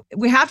 So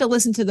we have to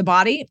listen to the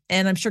body.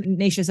 And I'm sure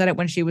Naisha said it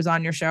when she was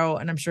on your show.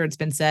 And I'm sure it's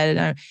been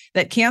said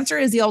that cancer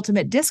is the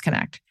ultimate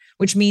disconnect.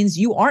 which means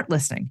you aren't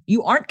listening.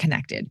 You aren't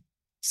connected.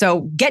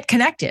 So get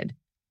connected.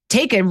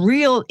 Take a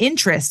real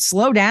interest,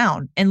 slow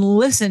down, and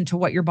listen to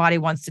what your body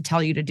wants to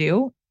tell you to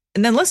do,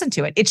 and then listen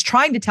to it. It's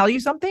trying to tell you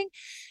something.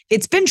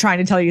 It's been trying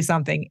to tell you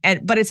something,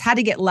 but it's had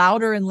to get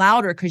louder and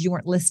louder because you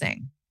weren't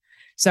listening.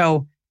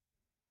 So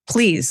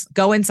please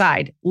go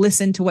inside,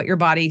 listen to what your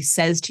body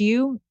says to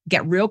you,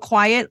 get real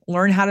quiet,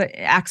 learn how to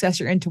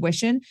access your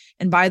intuition.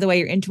 And by the way,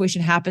 your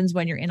intuition happens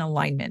when you're in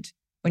alignment,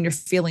 when you're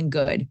feeling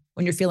good,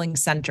 when you're feeling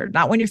centered,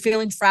 not when you're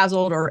feeling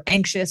frazzled or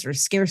anxious or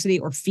scarcity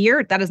or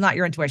fear. That is not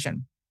your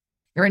intuition.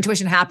 Your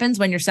intuition happens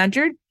when you're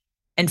centered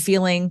and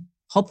feeling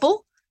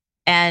hopeful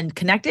and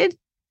connected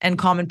and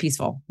calm and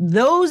peaceful.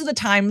 Those are the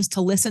times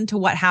to listen to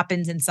what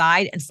happens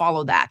inside and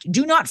follow that.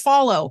 Do not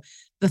follow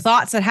the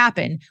thoughts that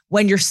happen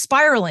when you're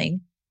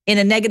spiraling in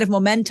a negative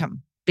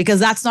momentum, because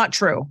that's not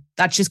true.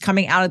 That's just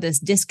coming out of this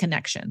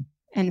disconnection.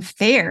 And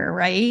fear,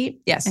 right?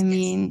 Yes. I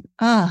mean,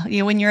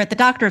 when you're at the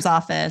doctor's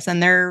office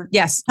and they're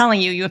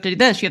telling you have to do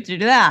this, you have to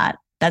do that.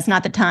 That's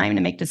not the time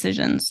to make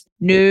decisions.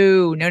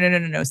 No.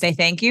 Say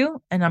thank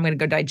you. And I'm going to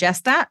go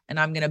digest that. And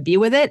I'm going to be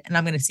with it. And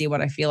I'm going to see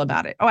what I feel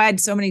about it. Oh, I had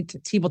so many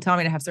people tell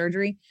me to have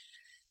surgery.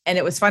 And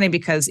it was funny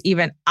because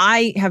even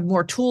I have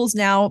more tools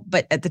now.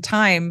 But at the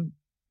time,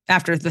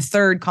 after the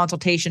third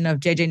consultation of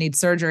JJ needs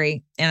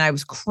surgery, and I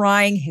was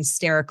crying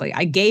hysterically.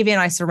 I gave in,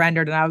 I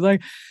surrendered, and I was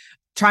like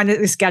trying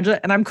to schedule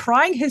it. And I'm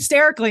crying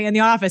hysterically in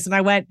the office. And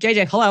I went,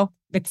 JJ, hello,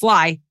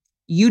 McFly,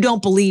 you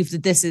don't believe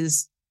that this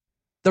is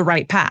the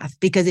right path,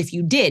 because if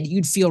you did,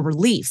 you'd feel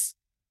relief,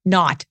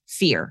 not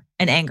fear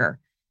and anger.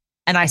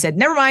 And I said,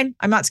 never mind,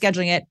 I'm not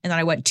scheduling it. And then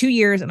I went 2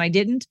 years and I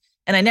didn't.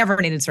 And I never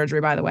needed surgery,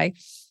 by the way.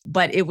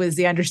 But it was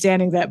the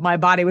understanding that my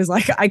body was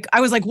like, I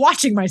was like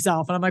watching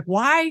myself. And I'm like,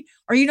 why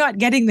are you not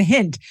getting the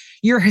hint?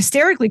 You're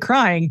hysterically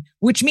crying,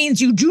 which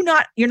means you're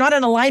not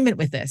in alignment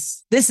with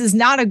this. This is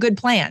not a good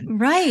plan.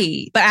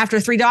 Right. But after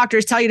 3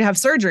 doctors tell you to have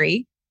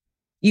surgery,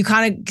 you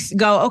kind of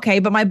go, okay,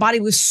 but my body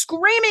was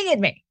screaming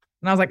at me.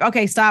 And I was like,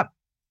 okay, stop.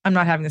 I'm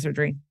not having the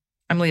surgery.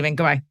 I'm leaving.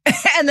 Goodbye.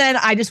 And then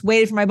I just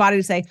waited for my body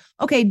to say,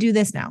 okay, do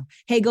this now.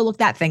 Hey, go look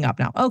that thing up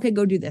now. Okay,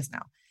 go do this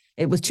now.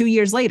 It was 2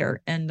 years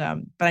later, and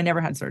but I never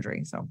had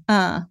surgery. So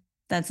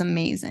that's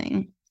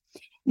amazing.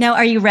 Now,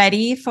 are you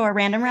ready for a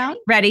random round?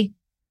 Ready.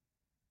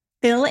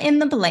 Fill in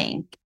the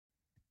blank.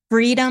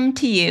 Freedom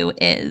to you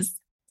is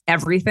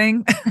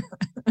everything.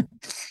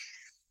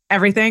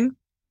 Everything.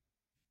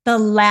 The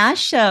last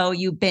show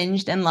you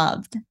binged and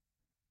loved.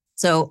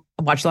 So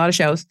I watched a lot of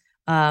shows.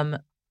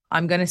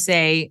 I'm going to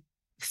say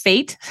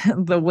Fate,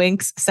 the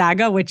Winx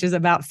saga, which is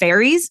about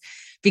fairies,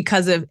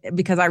 because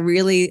I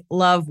really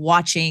love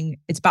watching.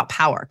 It's about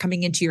power,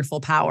 coming into your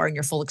full power and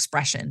your full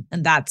expression.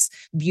 And that's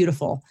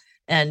beautiful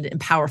and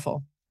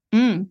powerful.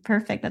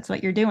 Perfect. That's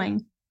what you're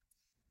doing.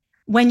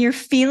 When you're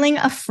feeling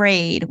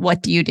afraid,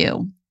 what do you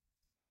do?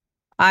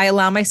 I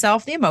allow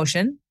myself the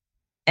emotion.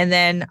 And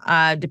then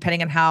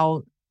depending on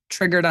how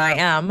triggered I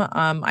am,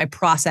 I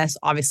process,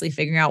 obviously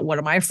figuring out what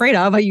am I afraid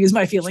of. I use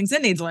my feelings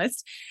and needs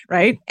list,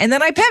 right? And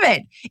then I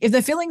pivot. If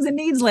the feelings and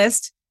needs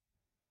list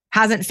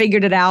hasn't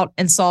figured it out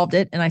and solved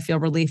it, and I feel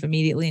relief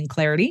immediately and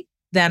clarity,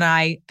 then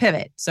I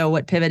pivot. So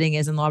what pivoting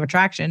is in law of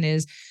attraction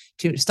is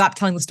to stop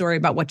telling the story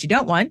about what you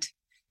don't want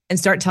and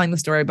start telling the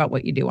story about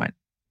what you do want.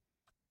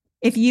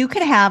 If you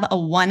could have a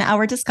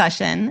 1-hour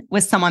discussion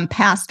with someone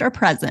past or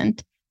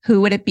present,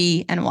 who would it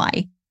be and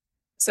why?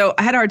 So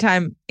I had a hard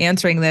time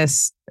answering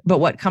this, but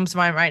what comes to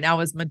mind right now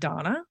is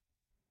Madonna.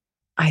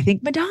 I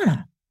think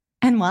Madonna.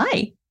 And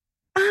why?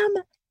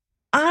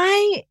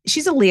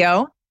 She's a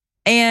Leo,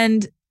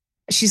 and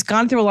she's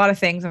gone through a lot of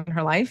things in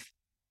her life.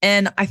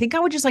 And I think I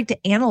would just like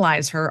to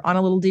analyze her on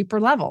a little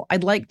deeper level.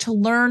 I'd like to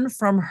learn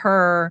from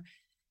her,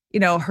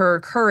 her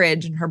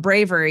courage and her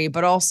bravery,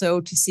 but also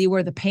to see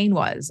where the pain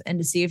was and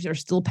to see if there's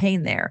still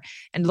pain there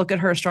and look at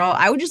her astrology.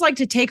 I would just like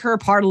to take her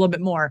apart a little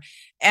bit more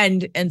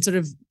and sort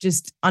of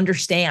just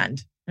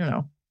understand,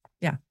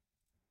 Yeah.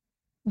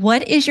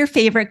 What is your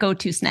favorite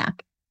go-to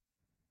snack?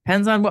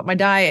 Depends on what my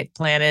diet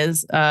plan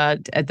is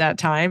at that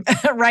time.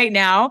 Right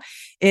now,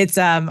 it's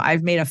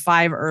I've made a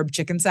 5-herb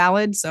chicken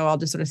salad, so I'll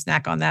just sort of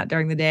snack on that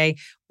during the day.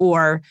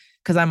 Or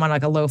because I'm on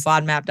like a low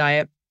FODMAP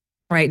diet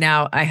right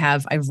now,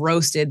 I've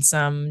roasted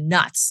some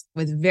nuts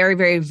with very,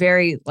 very,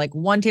 very like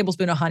 1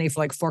 tablespoon of honey for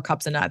like 4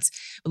 cups of nuts,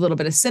 a little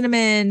bit of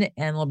cinnamon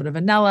and a little bit of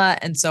vanilla,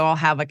 and so I'll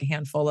have like a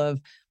handful of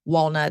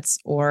walnuts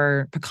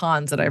or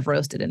pecans that I've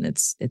roasted, and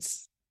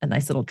it's a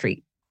nice little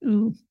treat.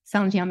 Ooh,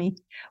 sounds yummy.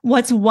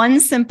 What's one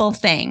simple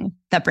thing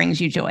that brings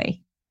you joy?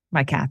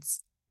 My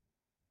cats.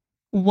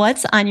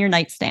 What's on your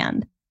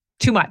nightstand?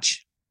 Too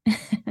much.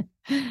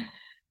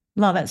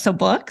 Love it. So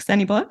books?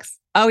 Any books?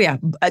 Oh yeah,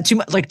 too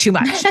much. Like too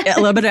much. A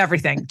little bit of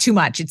everything. Too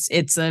much.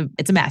 It's a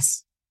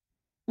mess.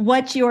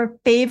 What's your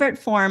favorite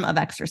form of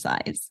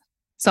exercise?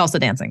 Salsa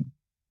dancing.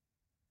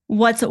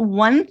 What's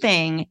one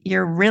thing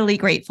you're really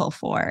grateful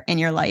for in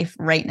your life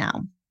right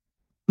now?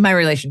 My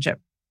relationship,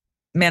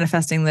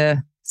 manifesting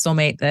the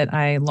soulmate that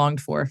I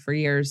longed for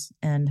years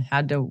and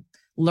had to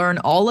learn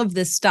all of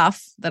this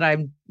stuff that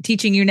I'm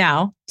teaching you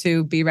now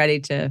to be ready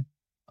to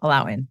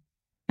allow in.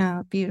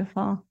 Oh,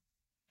 beautiful.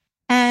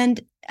 And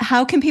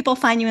how can people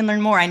find you and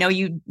learn more? I know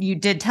you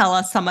did tell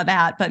us some of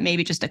that, but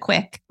maybe just a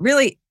quick.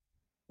 Really,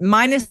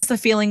 minus the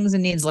feelings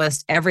and needs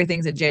list,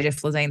 everything's at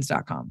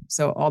jjflizanes.com.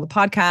 So all the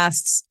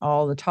podcasts,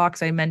 all the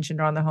talks I mentioned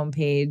are on the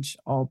homepage,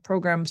 all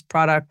programs,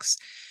 products,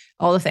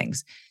 all the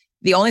things.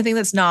 The only thing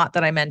that's not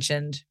that I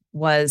mentioned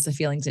was the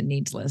feelings and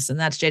needs list. And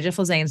that's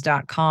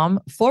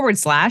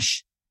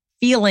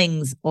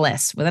jjflizanes.com/feelings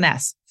list with an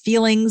S,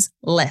 feelings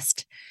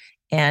list.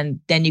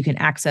 And then you can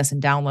access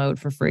and download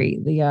for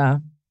free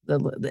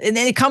and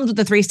then it comes with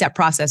the 3-step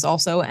process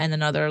also and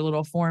another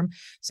little form.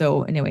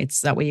 So anyway,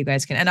 it's that way you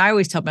guys can. And I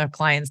always tell my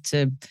clients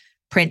to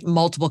print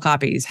multiple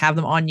copies, have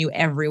them on you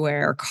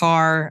everywhere: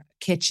 car,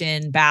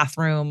 kitchen,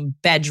 bathroom,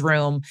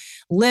 bedroom,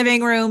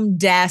 living room,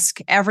 desk,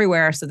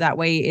 everywhere. So that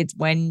way it's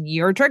when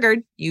you're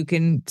triggered, you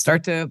can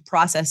start to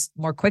process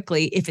more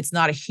quickly if it's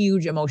not a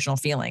huge emotional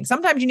feeling.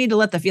 Sometimes you need to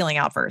let the feeling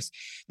out first.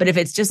 But if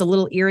it's just a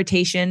little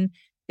irritation,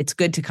 it's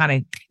good to kind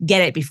of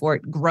get it before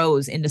it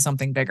grows into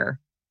something bigger.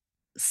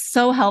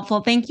 So helpful.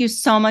 Thank you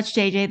so much,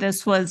 JJ.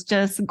 This was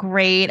just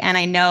great. And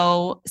I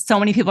know so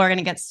many people are going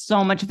to get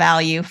so much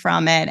value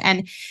from it.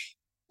 And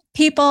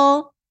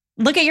people,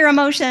 look at your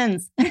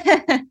emotions.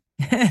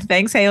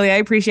 Thanks, Haley. I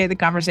appreciate the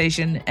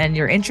conversation and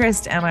your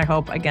interest. And I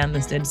hope, again,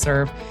 this did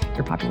serve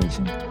your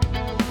population.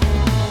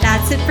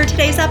 That's it for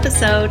today's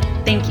episode.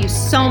 Thank you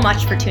so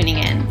much for tuning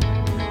in.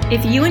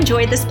 If you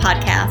enjoyed this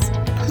podcast,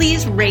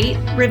 please rate,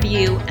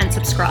 review, and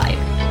subscribe.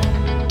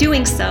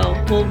 Doing so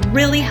will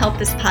really help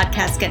this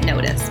podcast get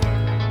noticed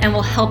and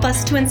will help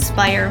us to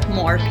inspire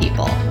more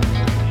people.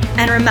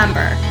 And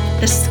remember,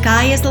 the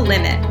sky is the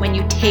limit when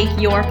you take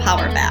your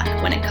power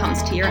back when it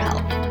comes to your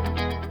health.